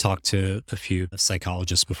talked to a few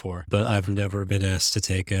psychologists before, but I've never been asked to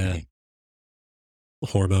take a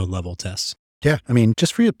hormone level test. Yeah. I mean,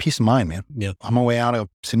 just for your peace of mind, man. Yeah. On my way out, I'll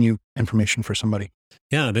send you information for somebody.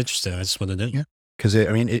 Yeah, I'm interested. I just want to know. Yeah. Because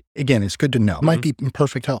again, it's good to know. It might be in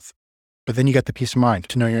perfect health, but then you got the peace of mind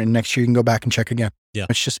to know next year you can go back and check again. Yeah.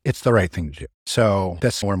 It's the right thing to do. So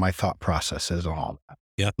that's where my thought process is on all that.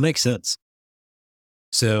 Yeah. Makes sense.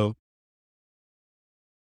 So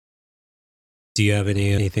do you have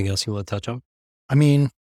anything else you want to touch on? I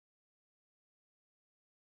mean,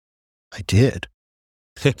 I did.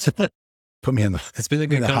 Put me in the, It's been a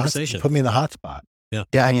good conversation. Put me in the hot spot. Yeah.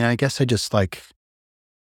 Yeah. I guess I just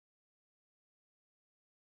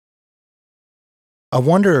I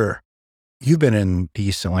wonder, you've been in the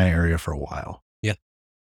East Atlanta area for a while. Yeah.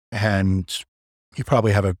 And you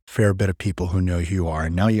probably have a fair bit of people who know who you are.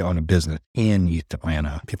 And now you own a business in East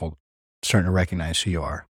Atlanta. People starting to recognize who you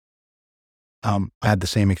are. I had the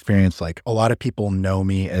same experience. Like, a lot of people know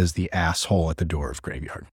me as the asshole at the door of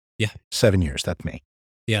Graveyard. Yeah. 7 years. That's me.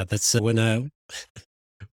 Yeah. That's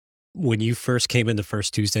when you first came into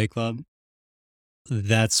First Tuesday Club,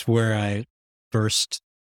 that's where I first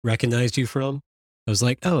recognized you from. I was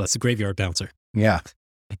like, oh, it's a graveyard bouncer. Yeah.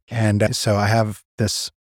 And so I have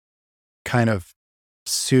this kind of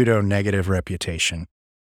pseudo negative reputation.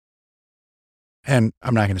 And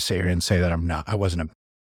I'm not going to sit here and say that I wasn't a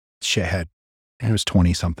shithead. I was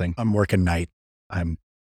 20 something. I'm working night. I'm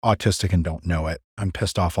autistic and don't know it. I'm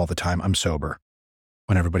pissed off all the time. I'm sober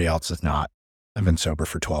when everybody else is not. I've been sober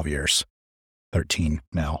for 12 years, 13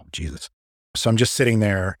 now. Jesus. So I'm just sitting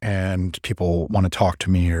there and people want to talk to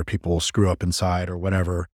me, or people screw up inside or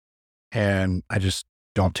whatever. And I just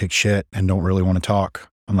don't take shit and don't really want to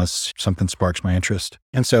talk unless something sparks my interest.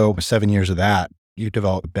 And so 7 years of that, you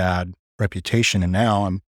develop a bad reputation. And now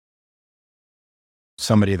I'm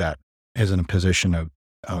somebody that is in a position of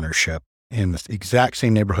ownership in the exact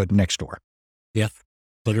same neighborhood next door. Yeah.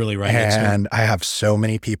 Literally right next door. And I have so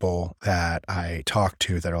many people that I talk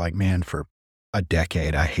to that are like, man, for a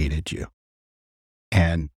decade, I hated you.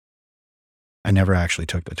 And I never actually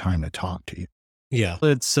took the time to talk to you. Yeah.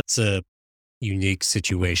 It's a unique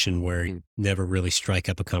situation where you never really strike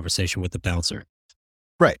up a conversation with the bouncer.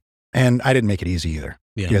 Right. And I didn't make it easy either.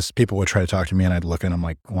 Yeah. Because people would try to talk to me and I'd look and I'm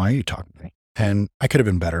like, why are you talking to me? And I could have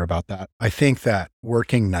been better about that. I think that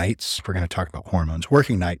working nights, if we're going to talk about hormones,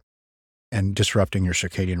 working night and disrupting your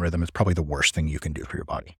circadian rhythm is probably the worst thing you can do for your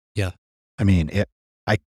body. Yeah. I mean,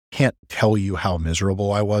 I can't tell you how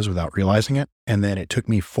miserable I was without realizing it. And then it took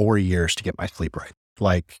me 4 years to get my sleep right.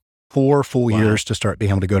 Like 4 full years to start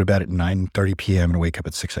being able to go to bed at 9:30 p.m. and wake up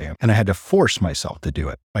at 6 a.m. And I had to force myself to do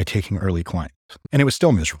it by taking early clients. And it was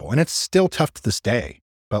still miserable. And it's still tough to this day,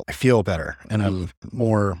 but I feel better and I'm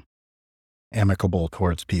more amicable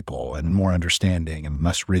towards people and more understanding and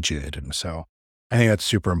less rigid. And so I think that's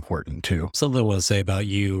super important too. Something I want to say about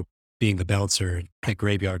you being the bouncer at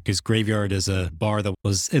Graveyard, because Graveyard is a bar that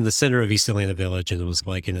was in the center of East Atlanta Village, and it was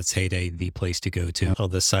like in its heyday, the place to go to on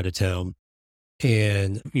this side of town.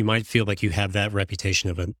 And you might feel like you have that reputation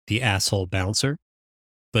of the asshole bouncer,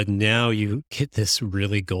 but now you get this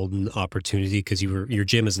really golden opportunity because your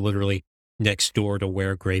gym is literally next door to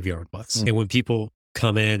where Graveyard was. And when people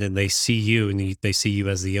come in and they see you and they see you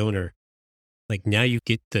as the owner, like now you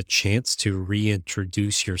get the chance to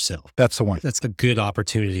reintroduce yourself. That's the one. That's a good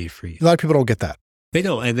opportunity for you. A lot of people don't get that. They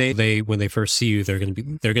don't. And they when they first see you, they're going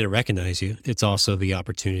to recognize you. It's also the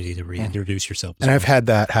opportunity to reintroduce yourself. And I've had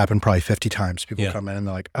that happen probably 50 times. People come in and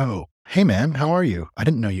they're like, oh, hey man, how are you? I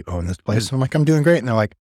didn't know you own this place. And I'm like, I'm doing great. And they're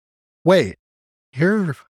like, wait,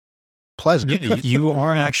 you're pleasant. Yeah, you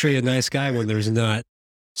are actually a nice guy when there's not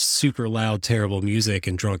super loud, terrible music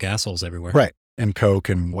and drunk assholes everywhere. Right. And Coke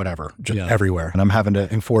and whatever, just everywhere. And I'm having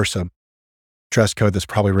to enforce a dress code that's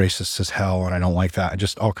probably racist as hell. And I don't like that. And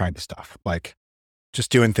just all kinds of stuff. Like just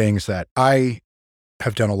doing things that I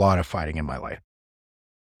have done a lot of fighting in my life,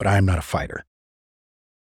 but I am not a fighter.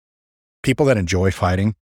 People that enjoy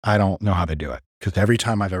fighting, I don't know how they do it. Because every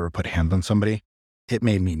time I've ever put hands on somebody, it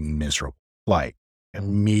made me miserable. Like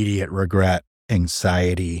immediate regret,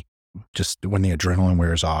 anxiety, just when the adrenaline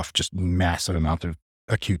wears off, just massive amounts of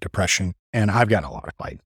acute depression. And I've gotten a lot of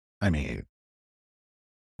fights. I mean,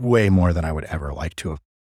 way more than I would ever like to have.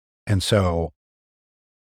 And so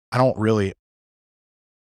I don't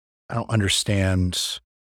understand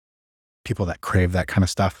people that crave that kind of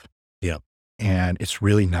stuff. Yeah. And it's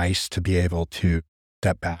really nice to be able to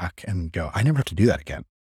step back and go, I never have to do that again.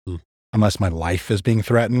 Unless my life is being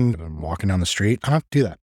threatened and I'm walking down the street, I don't have to do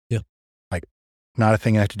that. Yeah. Like not a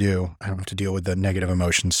thing I have to do. I don't have to deal with the negative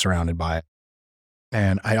emotions surrounded by it.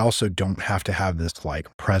 And I also don't have to have this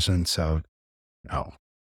like presence of, oh,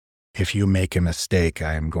 if you make a mistake,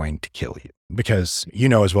 I am going to kill you. Because you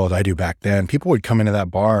know as well as I do back then, people would come into that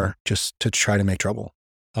bar just to try to make trouble.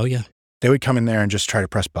 Oh yeah. They would come in there and just try to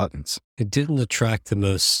press buttons. It didn't attract the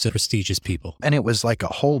most prestigious people. And it was like a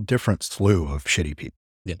whole different slew of shitty people.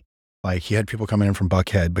 Yeah. Like he had people coming in from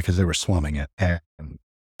Buckhead because they were slumming it. And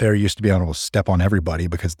they're used to being able to step on everybody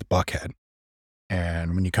because of the Buckhead.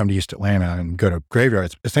 And when you come to East Atlanta and go to Graveyard,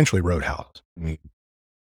 it's essentially Roadhouse. I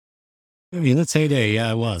mean, that's heyday.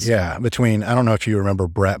 Yeah, it was. Yeah. Between, I don't know if you remember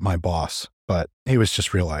Brett, my boss, but he was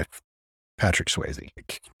just real life Patrick Swayze.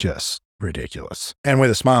 Just ridiculous. And with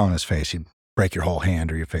a smile on his face, he'd break your whole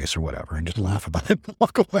hand or your face or whatever and just laugh about it and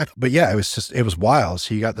walk away. But yeah, it was wild.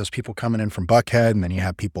 So you got those people coming in from Buckhead, and then you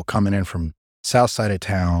have people coming in from south side of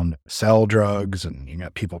town, sell drugs, and you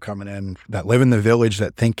got people coming in that live in the village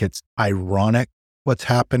that think it's ironic what's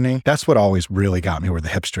happening. That's what always really got me, were the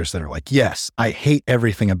hipsters that are like, yes, I hate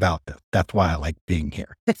everything about this. That's why I like being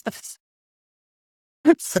here.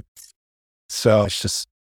 So it's just,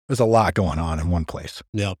 there's a lot going on in one place.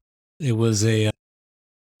 Yep. It was a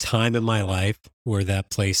time in my life where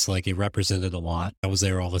that place, like, it represented a lot. I was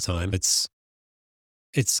there all the time. It's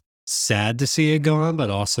sad to see it gone,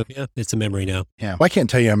 but also, yeah, it's a memory now. Yeah. Well, I can't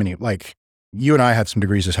tell you how many, like, you and I have some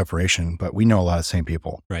degrees of separation, but we know a lot of the same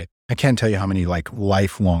people. Right. I can't tell you how many like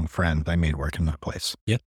lifelong friends I made working that place.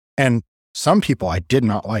 Yeah. And some people I did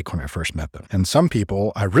not like when I first met them. And some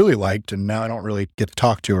people I really liked and now I don't really get to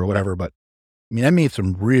talk to or whatever. But I mean, I made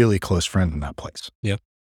some really close friends in that place. Yeah.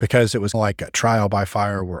 Because it was like a trial by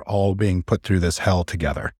fire. We're all being put through this hell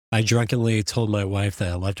together. I drunkenly told my wife that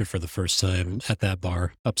I loved her for the first time at that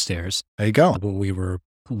bar upstairs. There you go. When we were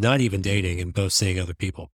not even dating and both seeing other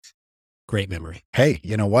people. Great memory. Hey,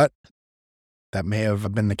 you know what? That may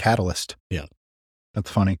have been the catalyst. Yeah. That's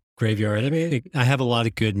funny. Graveyard. I mean, I have a lot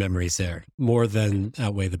of good memories there, more than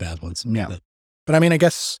outweigh the bad ones. Yeah. But I mean, I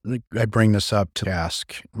guess I bring this up to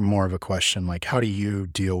ask more of a question, like, how do you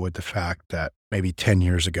deal with the fact that maybe 10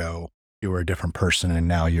 years ago you were a different person and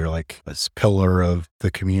now you're like this pillar of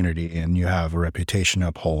the community and you have a reputation to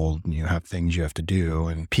uphold and you have things you have to do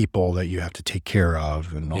and people that you have to take care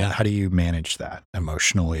of and all. Yeah. How do you manage that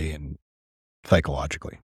emotionally and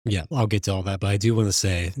psychologically? Yeah, I'll get to all that, but I do want to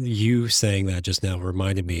say, you saying that just now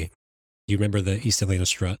reminded me, you remember the East Atlanta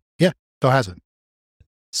Strut? Yeah, still has it.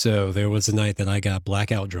 So there was a night that I got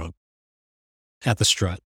blackout drunk at the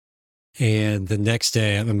Strut. And the next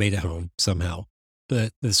day I made it home somehow.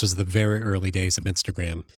 But this was the very early days of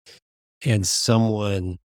Instagram. And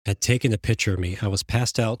someone had taken a picture of me. I was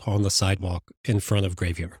passed out on the sidewalk in front of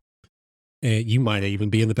Graveyard. And you might even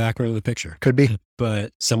be in the background of the picture. Could be.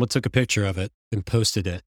 But someone took a picture of it and posted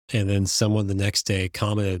it. And then someone the next day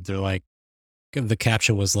commented, they're like, the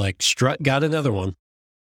caption was like, Strut got another one.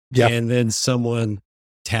 Yeah. And then someone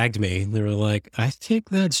tagged me. They were like, I think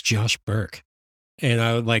that's Josh Burke. And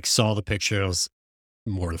I like saw the picture. I was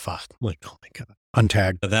mortified. I'm like, oh my God.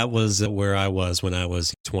 Untagged. That was where I was when I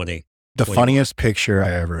was 20. The 21. funniest picture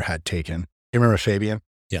I ever had taken. You remember Fabian?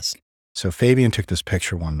 Yes. So Fabian took this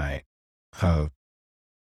picture one night of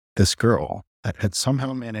this girl that had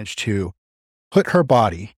somehow managed to put her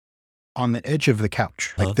body on the edge of the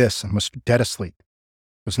couch like this and was dead asleep.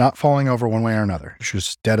 Was not falling over one way or another. She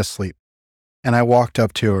was dead asleep. And I walked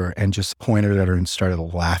up to her and just pointed at her and started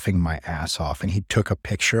laughing my ass off. And he took a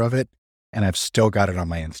picture of it. And I've still got it on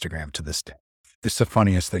my Instagram to this day. It's the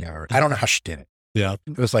funniest thing ever. I don't know how she did it. Yeah.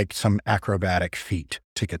 It was like some acrobatic feat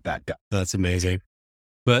to get that done. That's amazing.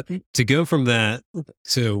 But to go from that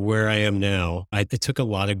to where I am now, it took a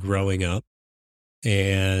lot of growing up.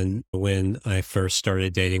 And when I first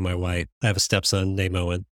started dating my wife, I have a stepson named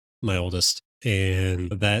Owen, my oldest.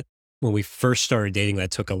 And that, when we first started dating,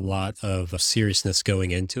 that took a lot of seriousness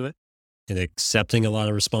going into it and accepting a lot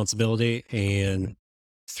of responsibility. And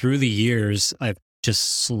through the years, I've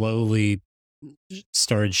just slowly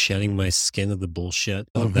started shedding my skin of the bullshit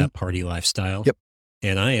of that party lifestyle. Yep.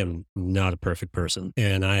 And I am not a perfect person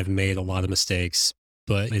and I have made a lot of mistakes,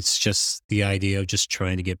 but it's just the idea of just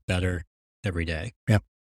trying to get better every day. Yeah.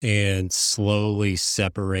 And slowly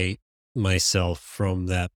separate myself from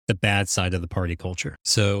the bad side of the party culture.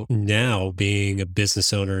 So now being a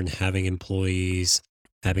business owner and having employees,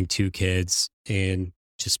 having 2 kids and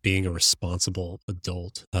just being a responsible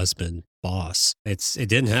adult husband, boss, it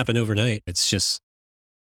didn't happen overnight. It's just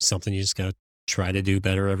something you just got to try to do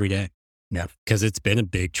better every day. Yeah. Because it's been a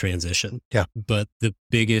big transition. Yeah. But the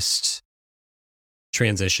biggest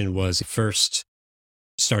transition was first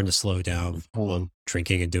starting to slow down on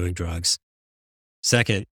drinking and doing drugs.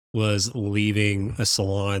 Second was leaving a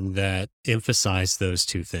salon that emphasized those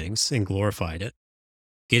 2 things and glorified it.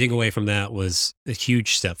 Getting away from that was a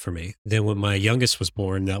huge step for me. Then when my youngest was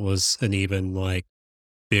born, that was an even like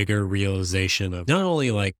bigger realization of not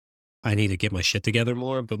only like I need to get my shit together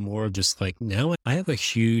more, but more of just like now I have a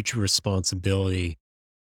huge responsibility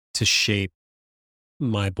to shape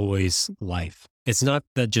my boy's life. It's not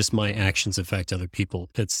that just my actions affect other people.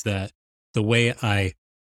 It's that the way I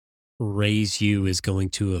raise you is going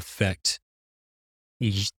to affect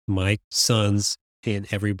my sons and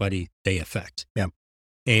everybody they affect. Yeah.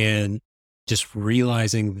 And just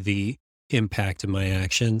realizing the impact of my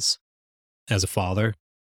actions as a father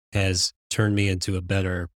has turned me into a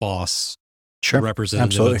better boss, Sure. representative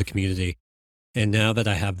Absolutely. of the community. And now that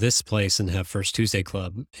I have this place and have First Tuesday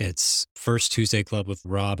Club, it's First Tuesday Club with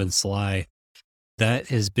Rob and Sly. That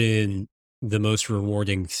has been the most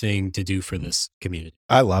rewarding thing to do for this community.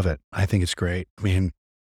 I love it. I think it's great. I mean,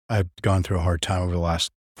 I've gone through a hard time over the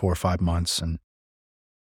last 4 or 5 months, and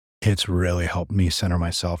it's really helped me center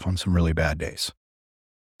myself on some really bad days.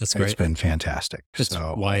 That's It's great. been fantastic. That's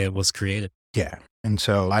So why it was created. yeah. And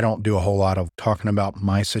so I don't do a whole lot of talking about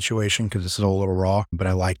my situation because it's a little raw, but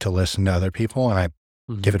I like to listen to other people and I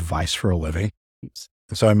Mhm. give advice for a living. And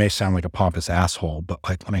so I may sound like a pompous asshole, but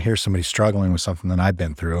like when I hear somebody struggling with something that I've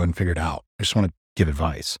been through and figured out, I just want to give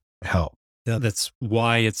advice, help. Yeah, that's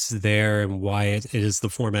why it's there and why it is the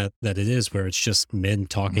format that it is, where it's just men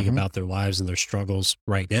talking Mhm. about their lives and their struggles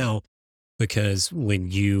right now. Because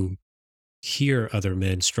when you hear other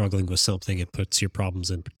men struggling with something, it puts your problems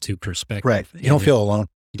into perspective. Right. You don't feel alone.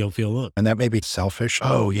 You don't feel alone. And that may be selfish.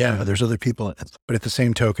 Oh, yeah, there's other people. But at the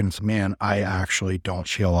same token, it's, man, I actually don't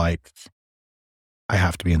feel like I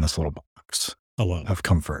have to be in this little box Alone. of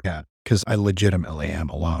comfort. Yeah. Because I legitimately am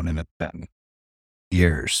alone and it's been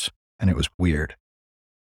years and it was weird.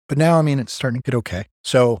 But now, I mean, it's starting to get okay.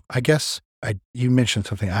 So I guess you mentioned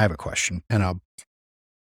something. I have a question and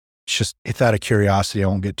it's out of curiosity. I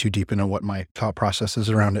won't get too deep into what my thought process is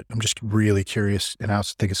around it. I'm just really curious and I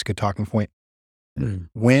also think it's a good talking point. Mm.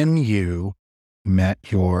 When you met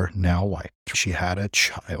your now wife, she had a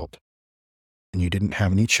child and you didn't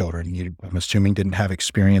have any children. You, I'm assuming, didn't have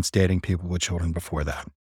experience dating people with children before that.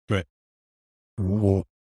 Right. Well,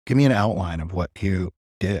 give me an outline of what you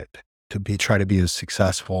did to try to be as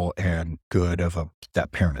successful and good of a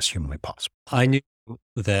step parent as humanly possible. I knew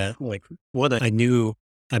that, like,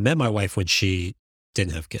 I met my wife when she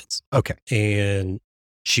didn't have kids. Okay. And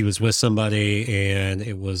she was with somebody, and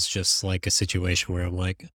it was just like a situation where I'm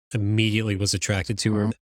like, immediately was attracted to her.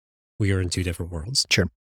 Mhm. We are in two different worlds. Sure.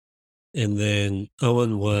 And then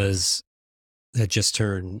Owen had just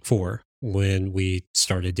turned 4 when we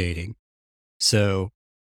started dating. So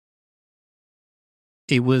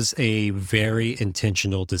it was a very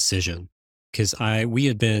intentional decision because we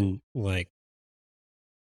had been like,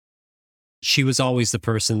 she was always the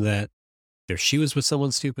person that either she was with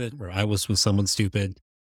someone stupid or I was with someone stupid,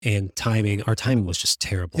 and our timing was just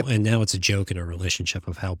terrible. Yep. And now it's a joke in our relationship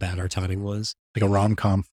of how bad our timing was. Like a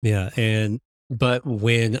rom-com. Yeah. But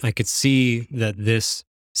when I could see that this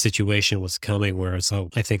situation was coming where it's, oh,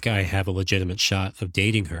 I think I have a legitimate shot of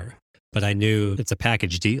dating her, but I knew it's a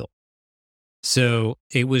package deal. So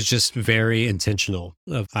it was just very intentional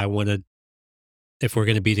of, if we're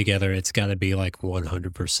going to be together, it's got to be like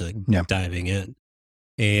 100% Yeah. diving in.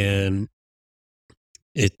 And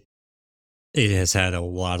it has had a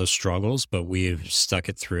lot of struggles, but we've stuck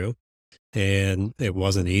it through, and it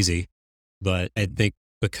wasn't easy. But I think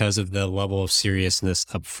because of the level of seriousness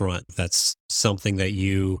up front, that's something that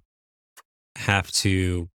you have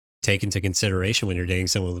to take into consideration when you're dating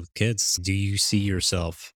someone with kids. Do you see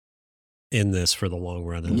yourself in this for the long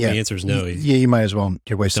run? And Yeah. the answer is no. Yeah, you might as well.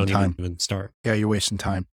 You're wasting Don't time. even start. Yeah, you're wasting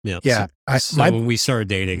time. Yeah. Yeah. So when we started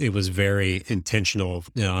dating, it was very intentional.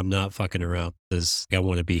 I'm not fucking around because I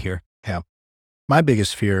want to be here. My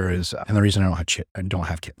biggest fear is, and the reason I don't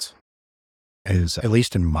have kids is, at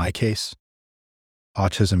least in my case,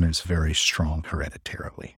 autism is very strong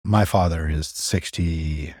hereditarily. My father is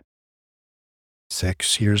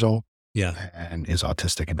 66 years old. Yeah. And is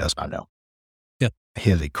autistic and does not know. Yeah. He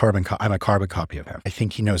has I'm a carbon copy of him. I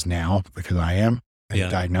think he knows now because I am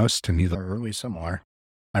diagnosed, and he's really similar.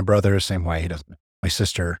 My brother is the same way. He doesn't know. My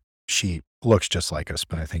sister, she looks just like us,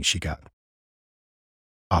 but I think she got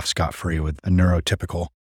off scot-free with a neurotypical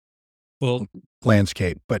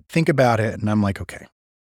landscape. But think about it, and I'm like, okay,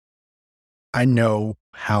 I know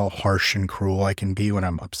how harsh and cruel I can be when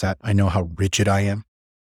I'm upset. I know how rigid I am.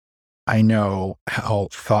 I know how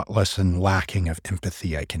thoughtless and lacking of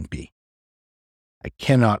empathy I can be. I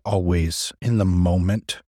cannot always, in the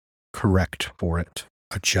moment, correct for it,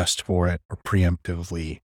 adjust for it, or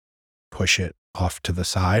preemptively push it off to the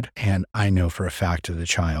side. And I know for a fact as a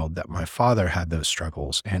child that my father had those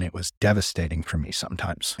struggles, and it was devastating for me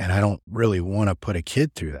sometimes. And I don't really want to put a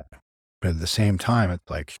kid through that. But at the same time, it's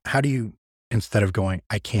like, how do you instead of going,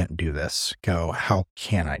 I can't do this, go, how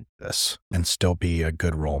can I do this? And still be a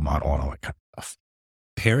good role model and all that kind of stuff.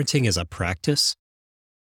 Parenting is a practice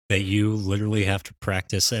that you literally have to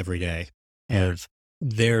practice every day. And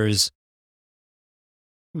there's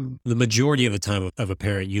the majority of the time of a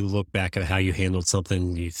parent, you look back at how you handled something,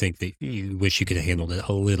 and you think that you wish you could have handled it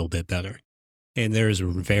a little bit better. And there's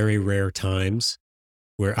very rare times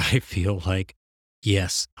where I feel like,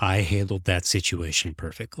 yes, I handled that situation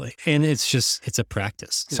perfectly. And it's a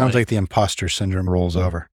practice. Sounds like the imposter syndrome rolls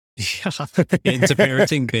over. Yeah, into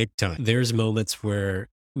parenting big time. There's moments where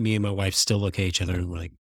me and my wife still look at each other and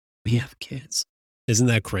like, we have kids. Isn't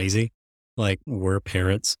that crazy? Like, we're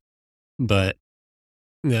parents, but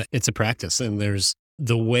yeah, it's a practice. And there's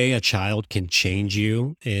the way a child can change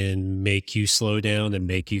you and make you slow down and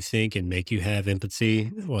make you think and make you have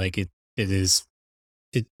empathy. Like it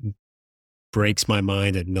breaks my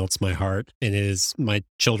mind. It melts my heart. And my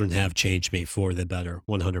children have changed me for the better,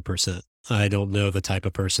 100%. I don't know the type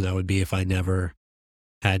of person I would be if I never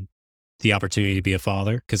had the opportunity to be a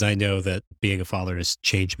father, because I know that being a father has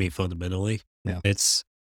changed me fundamentally. Yeah.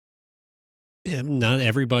 Not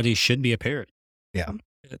everybody should be a parent. Yeah,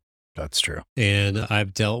 that's true. And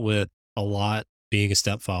I've dealt with a lot being a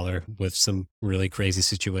stepfather with some really crazy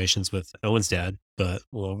situations with Owen's dad, but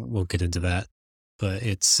we'll get into that. But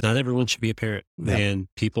not everyone should be a parent. Yeah. And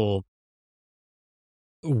people,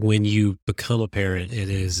 when you become a parent,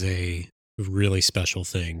 it is a really special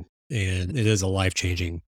thing. And it is a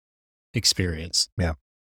life-changing experience. Yeah.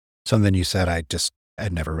 Something you said,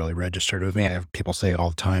 had never really registered with me. I have people say it all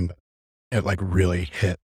the time, but it like really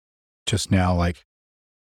hit just now, like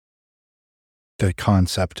the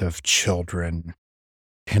concept of children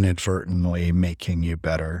inadvertently making you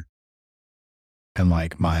better. And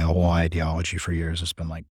like my whole ideology for years has been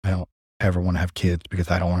like, I don't ever want to have kids because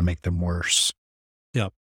I don't want to make them worse.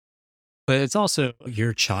 Yep. But it's also,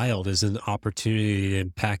 your child is an opportunity to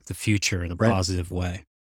impact the future in a positive way.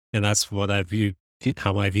 And that's what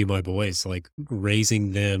how I view my boys. Like,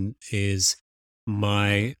 raising them is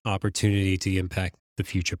my opportunity to impact the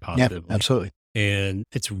future positively. Yeah, absolutely. And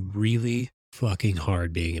it's really fucking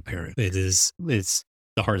hard being a parent. It's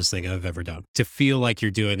the hardest thing I've ever done, to feel like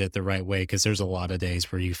you're doing it the right way. Cause there's a lot of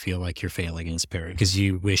days where you feel like you're failing as a parent because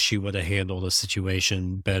you wish you would have handled a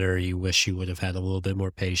situation better. You wish you would have had a little bit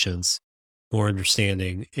more patience, more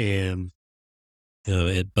understanding. And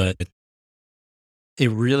but it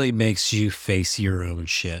really makes you face your own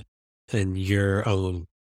shit and your own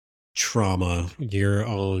trauma, your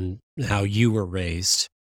own, how you were raised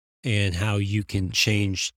and how you can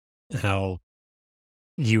change how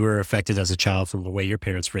you were affected as a child from the way your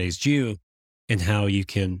parents raised you, and how you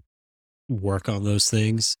can work on those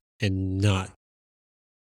things and not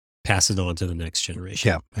pass it on to the next generation.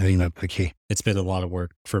 Yeah, I think that's the key. It's been a lot of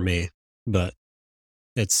work for me, but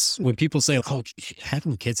it's when people say, oh,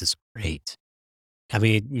 having kids is great. I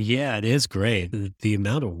mean, yeah, it is great. The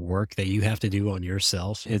amount of work that you have to do on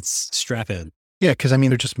yourself, it's strap in. Yeah, because I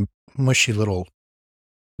mean, they're just mushy little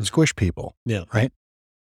squish people. Yeah. Right?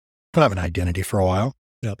 They'll have an identity for a while.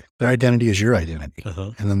 Yep. Their identity is your identity,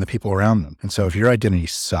 Uh-huh. and then the people around them. And so if your identity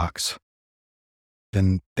sucks,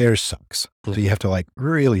 then theirs sucks. So you have to like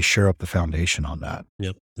really shore up the foundation on that.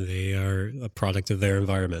 Yep. They are a product of their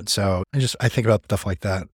environment. So I think about stuff like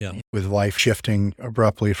that. Yeah. With life shifting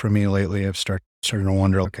abruptly for me lately, I've starting to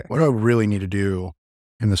wonder, okay, what do I really need to do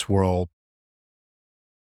in this world,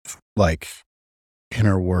 like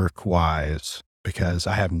inner work wise, because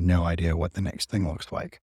I have no idea what the next thing looks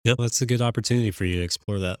like. Yep. That's a good opportunity for you to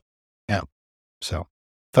explore that. Yeah. So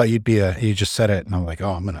thought you just said it and I'm like,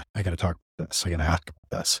 oh, I got to talk about this. I got to ask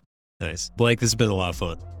about this. Nice. Blake, this has been a lot of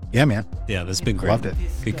fun. Yeah, man. Yeah, this has been great. Loved it.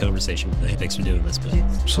 Good conversation. Hey, thanks for doing this, man.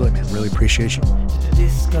 Absolutely, man. Really appreciate you.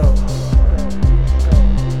 Disco.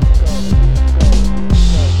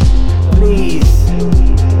 Please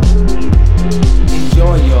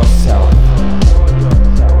enjoy your